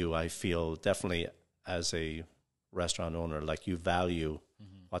value, I feel, definitely as a restaurant owner, like you value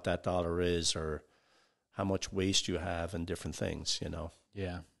what that dollar is or how much waste you have and different things, you know.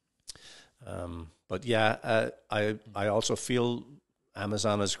 Yeah. But I also feel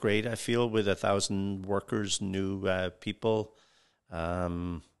Amazon is great. I feel with 1,000 workers, new people.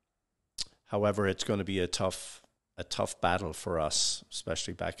 However, it's going to be a tough battle for us,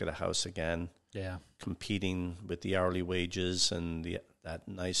 especially back at the house again. Yeah, competing with the hourly wages and that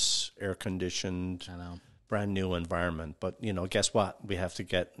nice air conditioned, brand new environment. But you know, guess what? We have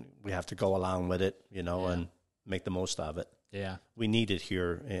to go along with it, you know, and make the most of it. Yeah, we need it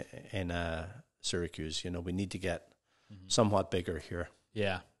here in Syracuse. You know, we need to get somewhat bigger here.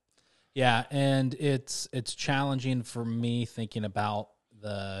 Yeah. Yeah, and it's challenging for me thinking about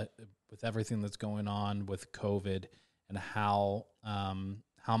with everything that's going on with COVID and how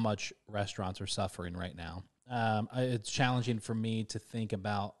much restaurants are suffering right now. It's challenging for me to think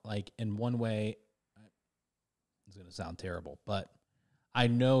about, like, in one way, it's going to sound terrible, but I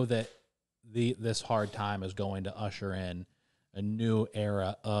know that this hard time is going to usher in a new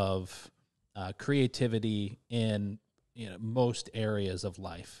era of creativity in, you know, most areas of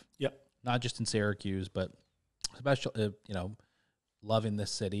life. Yep. Not just in Syracuse, but especially, you know, loving this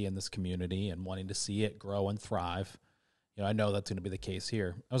city and this community and wanting to see it grow and thrive. You know, I know that's going to be the case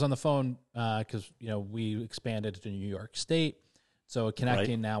here. I was on the phone because, you know, we expanded to New York State. So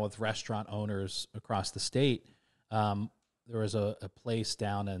connecting now with restaurant owners across the state. There was a place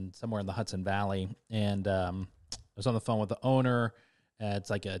down somewhere in the Hudson Valley, and I was on the phone with the owner. It's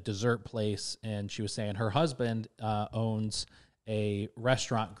like a dessert place, and she was saying her husband owns a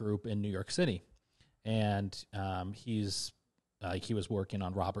restaurant group in New York City, and he was working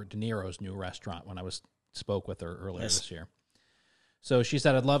on Robert De Niro's new restaurant when I spoke with her earlier this year. So she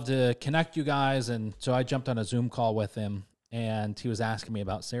said, I'd love to connect you guys, and so I jumped on a Zoom call with him, and he was asking me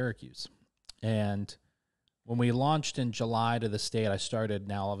about Syracuse. And when we launched in July to the state, I started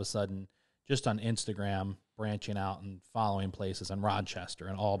now all of a sudden just on Instagram branching out and following places in Rochester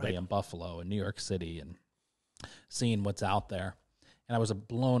and Albany and Buffalo and New York City and seeing what's out there. And I was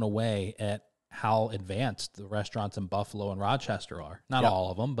blown away at how advanced the restaurants in Buffalo and Rochester are. Not all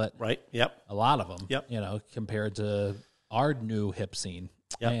of them, but a lot of them, you know, compared to our new hip scene.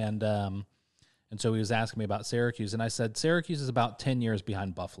 And so he was asking me about Syracuse, and I said, Syracuse is about 10 years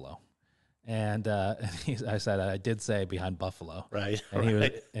behind Buffalo. And I said, I did say behind Buffalo. Right.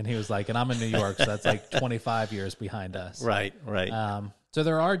 And he was like, and I'm in New York, so that's like 25 years behind us. Right. So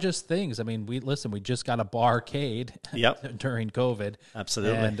there are just things. I mean, we just got a barcade during COVID.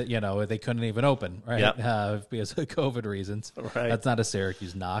 Absolutely. And, you know, they couldn't even open, right? Because of COVID reasons. Right. That's not a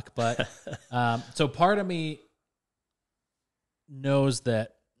Syracuse knock. But so part of me knows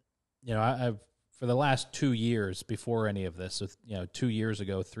that, you know, I've, for the last 2 years before any of this, so, you know, 2 years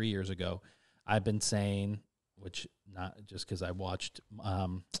ago, 3 years ago, I've been saying, which not just because I watched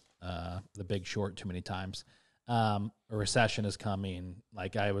The Big Short too many times, a recession is coming.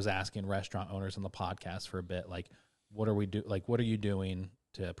 Like I was asking restaurant owners on the podcast for a bit, like, what are you doing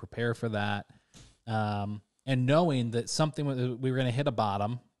to prepare for that? And knowing that we were going to hit a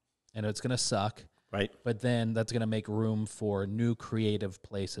bottom and it's going to suck. Right. But then that's going to make room for new creative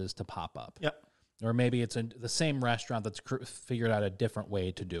places to pop up. Yep. Or maybe it's the same restaurant that's figured out a different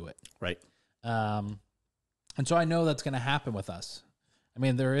way to do it. Right. And so I know that's going to happen with us. I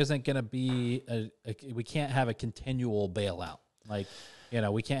mean, there isn't going to be we can't have a continual bailout. Like, you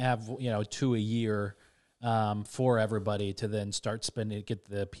know, we can't have, you know, 2 a year for everybody to then get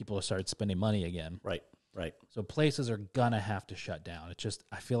the people to start spending money again. Right. So places are going to have to shut down.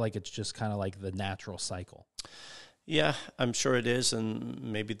 I feel like it's just kind of like the natural cycle. Yeah, I'm sure it is. And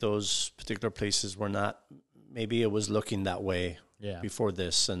maybe those particular places were not, maybe it was looking that way before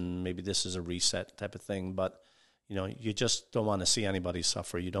this. And maybe this is a reset type of thing. But, you know, you just don't want to see anybody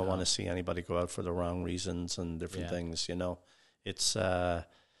suffer. You don't want to see anybody go out for the wrong reasons and different things, you know. It's,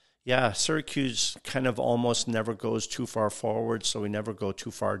 Syracuse kind of almost never goes too far forward, so we never go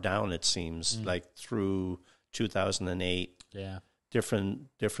too far down, it seems, like through 2008. Yeah.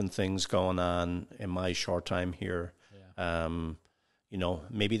 Different things going on in my short time here. Yeah. You know,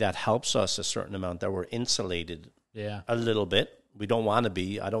 maybe that helps us a certain amount, that we're insulated a little bit. We don't want to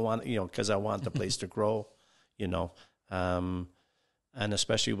be. I don't want, you know, because I want the place to grow, you know. And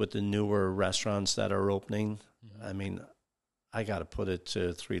especially with the newer restaurants that are opening, I mean, I got to put it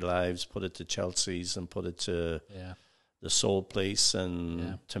to Three Lives, put it to Chelsea's, and put it to the Soul Place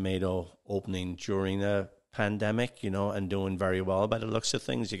and Tomato opening during a pandemic, you know, and doing very well by the looks of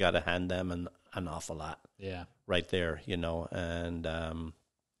things. You got to hand them an awful lot right there, you know. And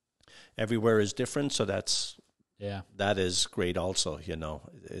everywhere is different, so that is great also, you know.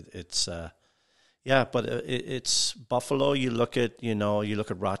 It's Buffalo. You look at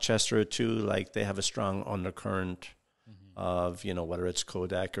Rochester too, like they have a strong undercurrent of, you know, whether it's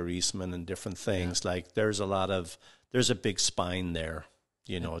Kodak or Eastman and different things. Like there's a big spine there,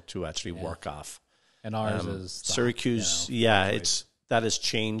 you know, to actually work off. And ours is Syracuse. You know, that has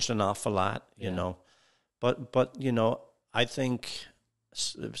changed an awful lot, you know. But you know, I think,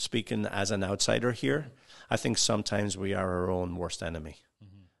 speaking as an outsider here, I think sometimes we are our own worst enemy.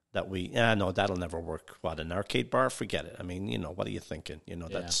 That no, that'll never work. What, an arcade bar? Forget it. I mean, you know, what are you thinking? You know,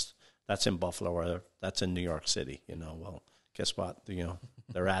 that's in Buffalo or that's in New York City. You know, well, guess what? You know,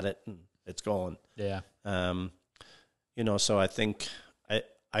 they're at it and it's going. Yeah. You know, so I think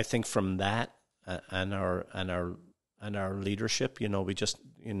from that and our leadership, you know, we just,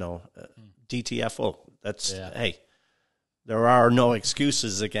 you know, DTFO. That's hey, there are no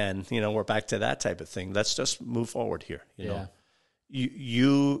excuses again. You know, we're back to that type of thing. Let's just move forward here. You know,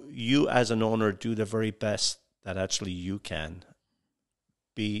 you as an owner do the very best that actually you can.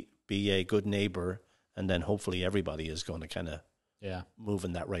 Be a good neighbor, and then hopefully everybody is going to kind of move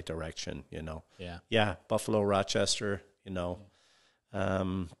in that right direction. You know. Yeah. Buffalo, Rochester. You know.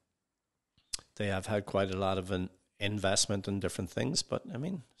 They have had quite a lot of an investment in different things, but I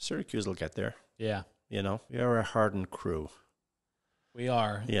mean, Syracuse will get there. Yeah. You know, we are a hardened crew. We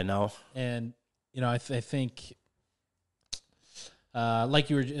are. You know. And, you know, I think, like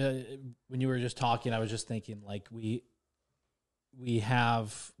you were, when you were just talking, I was just thinking, like, we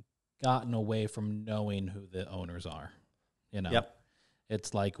have gotten away from knowing who the owners are, you know. Yep.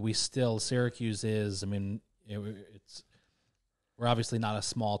 It's like Syracuse is, I mean, we're obviously not a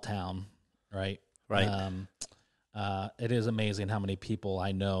small town. Right. It is amazing how many people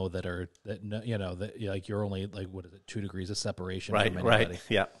I know that you know, that like you're only like, what is it, 2 degrees of separation from anybody. Right.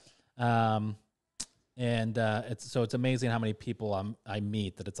 Yeah. And it's amazing how many people I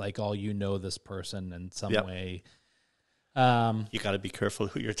meet that it's like, oh, you know this person in some way. You got to be careful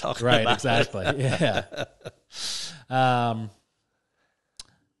who you're talking Right, about. exactly. Yeah.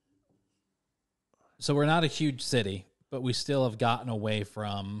 So we're not a huge city, but we still have gotten away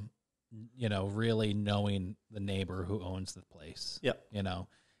from, really knowing the neighbor who owns the place. Yep.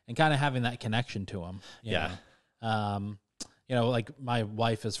 And kind of having that connection to him. Yeah. Like my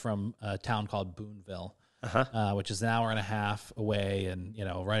wife is from a town called Boonville, which is an hour and a half away and,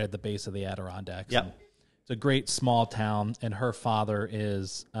 right at the base of the Adirondacks. Yep. It's a great small town, and her father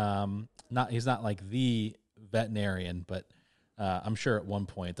is he's not like the veterinarian, but I'm sure at one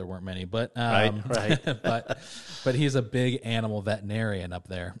point there weren't many, but right. but he's a big animal veterinarian up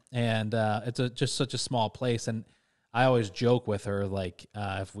there, and it's just such a small place. And I always joke with her, like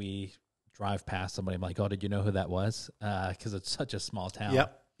if we drive past somebody, I'm like, "Oh, did you know who that was?" Because it's such a small town.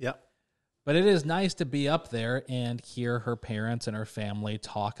 Yep. But it is nice to be up there and hear her parents and her family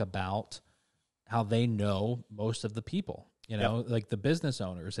talk about how they know most of the people, like the business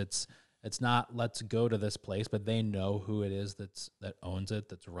owners. It's not let's go to this place, but they know who it is that owns it,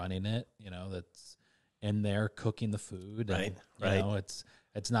 that's running it, that's in there cooking the food. And, right.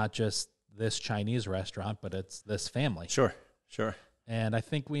 It's not just this Chinese restaurant, but it's this family. Sure. And I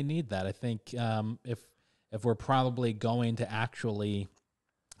think we need that. I think if we're probably going to actually,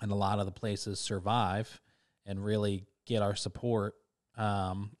 in a lot of the places, survive and really get our support.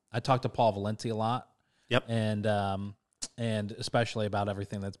 I talked to Paul Valenti a lot. Yep. And especially about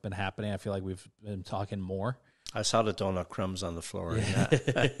everything that's been happening. I feel like we've been talking more. I saw the donut crumbs on the floor.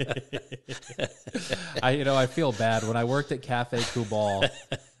 I feel bad. When I worked at Cafe Kubal,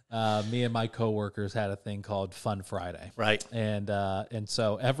 me and my coworkers had a thing called Fun Friday. Right. And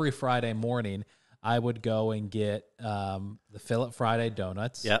so every Friday morning, I would go and get the Fillet Friday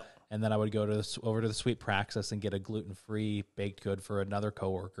donuts. Yep. And then I would go over to the Sweet Praxis and get a gluten-free baked good for another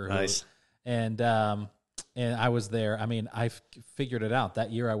coworker. Nice. And I was there. I mean, I figured it out.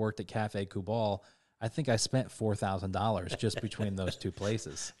 That year I worked at Cafe Kubal, I think I spent $4,000 just between those two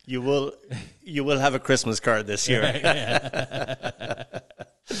places. You will have a Christmas card this year. Right,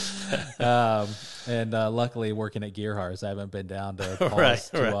 yeah. Luckily, working at Gearhars, I haven't been down to Paul's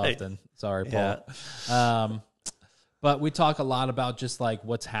too often. Sorry, Paul. Yeah. But we talk a lot about just like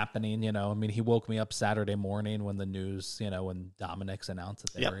what's happening, I mean, he woke me up Saturday morning when the news, when Dominic's announced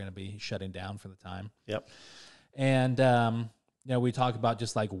that they were going to be shutting down for the time. Yep. And, we talk about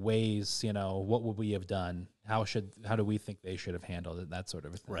just like ways, what would we have done? How do we think they should have handled it? That sort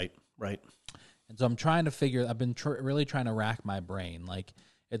of thing. Right. And so I'm trying to figure, I've been really trying to rack my brain. Like,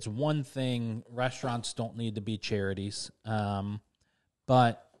 it's one thing, restaurants don't need to be charities.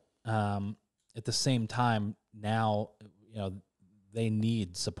 But at the same time, now, they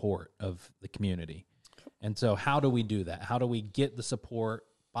need support of the community. And so how do we do that? How do we get the support,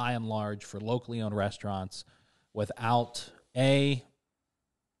 by and large, for locally owned restaurants without, A,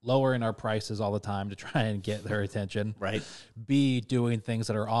 lowering our prices all the time to try and get their attention, right? B, doing things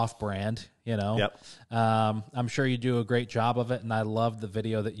that are off-brand, Yep. I'm sure you do a great job of it, and I love the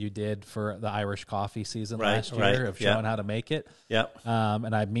video that you did for the Irish coffee season last year of showing how to make it. Yep.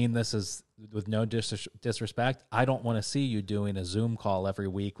 And I mean this as with no disrespect. I don't want to see you doing a Zoom call every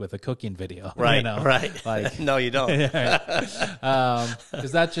week with a cooking video. Right, right. Like, no, you don't.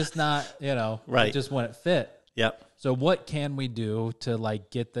 Because that's just not, right. It just wouldn't fit. Yep. So what can we do to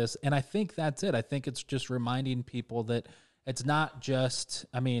like get this? And I think that's it. I think it's just reminding people that it's not just,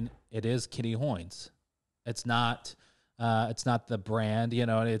 I mean, it is Kitty Hoyne's. It's not the brand,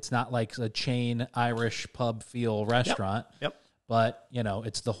 it's not like a chain Irish pub feel restaurant. Yep. But,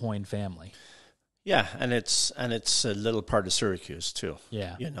 it's the Hoyne family. Yeah, and it's a little part of Syracuse too.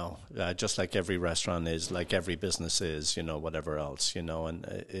 Yeah. Just like every restaurant is, like every business is, whatever else, and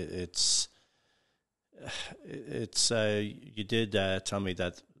it's you did tell me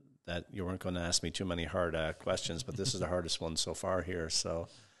that you weren't going to ask me too many hard questions, but this is the hardest one so far here. So,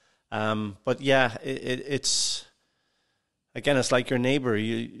 but yeah, it's again, it's like your neighbor.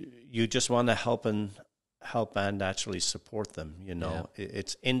 You just want to help and actually support them. Yeah.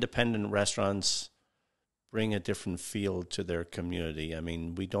 It's independent restaurants bring a different feel to their community. I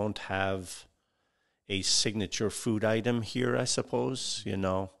mean, we don't have a signature food item here, I suppose.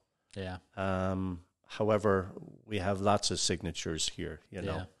 Yeah. However, we have lots of signatures here,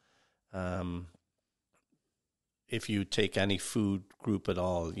 Yeah. If you take any food group at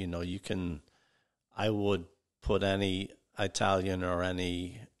all, I would put any Italian or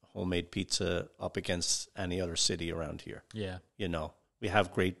any homemade pizza up against any other city around here. Yeah. We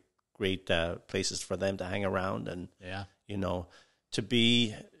have great places for them to hang around, and, to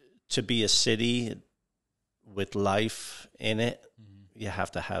be a city with life in it, you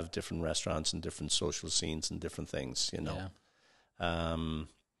have to have different restaurants and different social scenes and different things,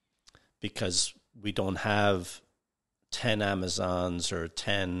 because we don't have 10 Amazons or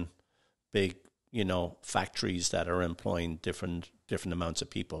 10 big, factories that are employing different amounts of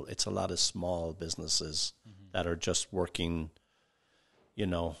people. It's a lot of small businesses that are just working,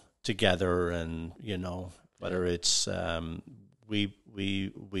 together, and whether it's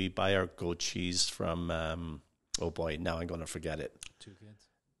we buy our goat cheese from oh boy, now I'm going to forget it. Two Kids?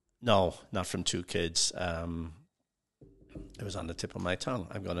 No, not from Two Kids. It was on the tip of my tongue.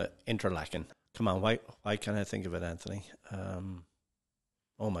 I'm going to Interlaken. Come on, why can't I think of it, Anthony?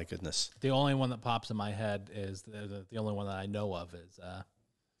 Oh my goodness! The only one that pops in my head is the only one that I know of is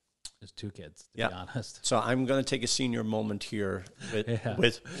Two Kids. To be honest, so I'm going to take a senior moment here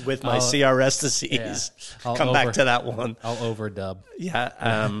with my CRS disease. Yeah. Come back to that one. I'll overdub.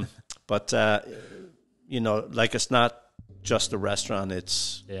 Yeah, but like it's not just a restaurant.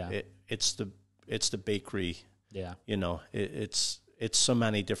 It's it's the bakery. Yeah, it's so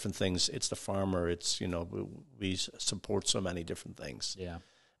many different things. It's the farmer. It's we support so many different things. Yeah.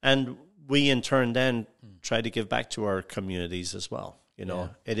 And we, in turn, then try to give back to our communities as well.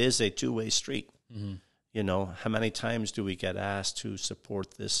 It is a two-way street. Mm-hmm. How many times do we get asked to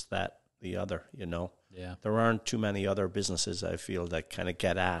support this, that, the other? Yeah. There aren't too many other businesses, I feel, that kind of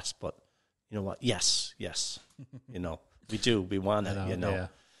get asked. But you know what? Yes. We do. We want it. Yeah.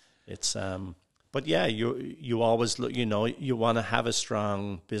 It's but yeah, you always look. You want to have a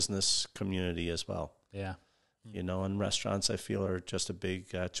strong business community as well. Yeah. And restaurants, I feel, are just a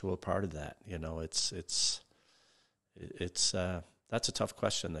big tool part of that. It's that's a tough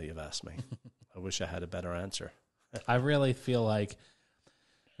question that you've asked me. I wish I had a better answer. I really feel like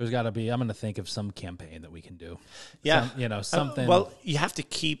there's got to be. I'm going to think of some campaign that we can do. Yeah, something. Well, you have to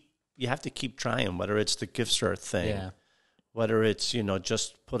keep trying. Whether it's the gift cert thing, whether it's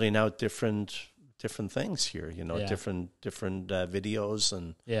just putting out different things here. Different videos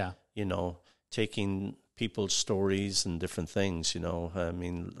and taking people's stories and different things, I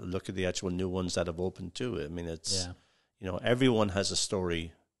mean, look at the actual new ones that have opened too. I mean, it's, everyone has a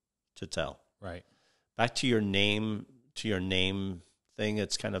story to tell. Right. Back to your name thing,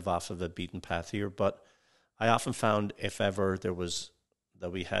 it's kind of off of a beaten path here, but I often found if ever there was that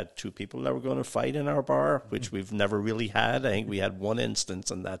we had two people that were going to fight in our bar, which we've never really had. I think we had one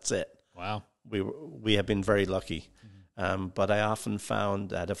instance and that's it. Wow. We have been very lucky. But I often found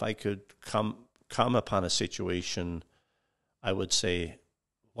that if I could come upon a situation, I would say,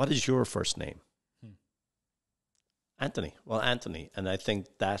 what is your first name? Anthony. Well, Anthony. And I think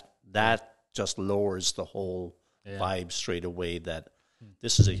that just lowers the whole vibe straight away that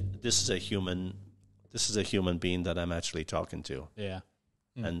this is a human being that I'm actually talking to. Yeah.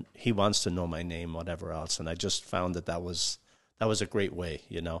 And he wants to know my name, whatever else. And I just found that was a great way,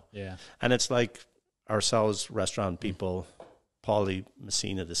 Yeah. And it's like ourselves, restaurant people, Paulie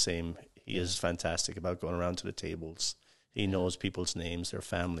Messina, the same. He is fantastic about going around to the tables. He knows people's names, their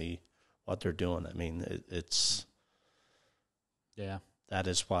family, what they're doing. I mean, it's that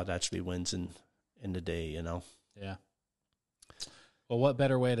is what actually wins in the day, Yeah. Well, what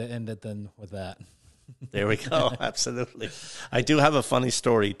better way to end it than with that? There we go. Absolutely. I do have a funny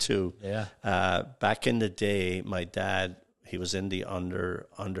story too. Yeah. Back in the day, my dad, he was in the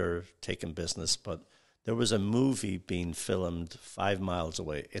undertaking business, but there was a movie being filmed 5 miles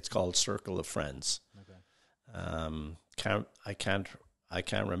away. It's called Circle of Friends. Okay. I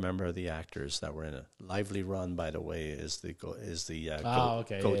can't remember the actors that were in it. Lively Run, by the way, is the goat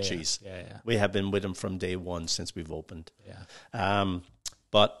cheese. Yeah. We have been with them from day one since we've opened. Yeah.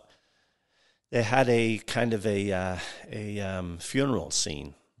 But they had a kind of a funeral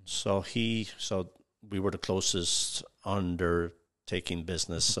scene. So we were the closest undertaking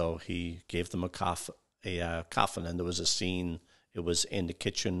business. So he gave them a coffin, and there was a scene. It was in the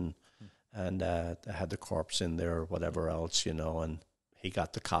kitchen, and they had the corpse in there or whatever else, and he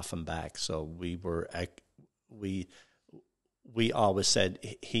got the coffin back. So we always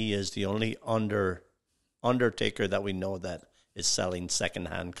said he is the only undertaker that we know that is selling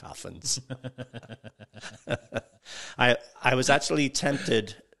secondhand coffins. I was actually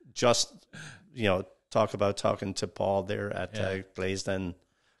tempted, just talking to Paul there at Glazed and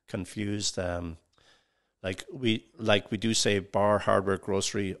Confused. Like we do say, bar, hardware,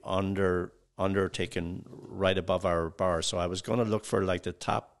 grocery, undertaken right above our bar. So I was going to look for like the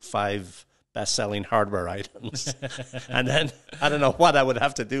top 5 best-selling hardware items, and then I don't know what I would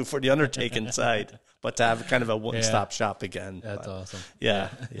have to do for the undertaking side, but to have kind of a one-stop shop again. That's awesome. Yeah,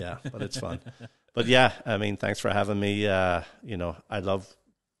 but it's fun. But yeah, I mean, thanks for having me. I love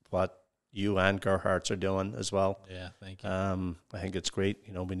what you and Gerhardt's are doing as well. Yeah, thank you. I think it's great.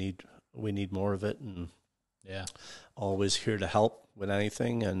 You know, we need more of it, and yeah, always here to help with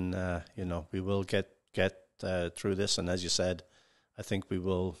anything. And you know, we will get through this. And as you said, I think we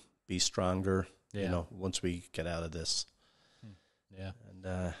will be stronger. Yeah. You know, once we get out of this. Yeah,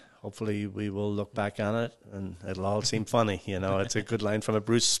 and hopefully we will look back on it and it'll all seem funny. You know, it's a good line from a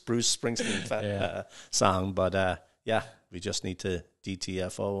Bruce Springsteen song, but yeah, we just need to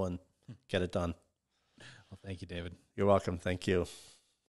DTFO and get it done. well, thank you, David. You're welcome. Thank you.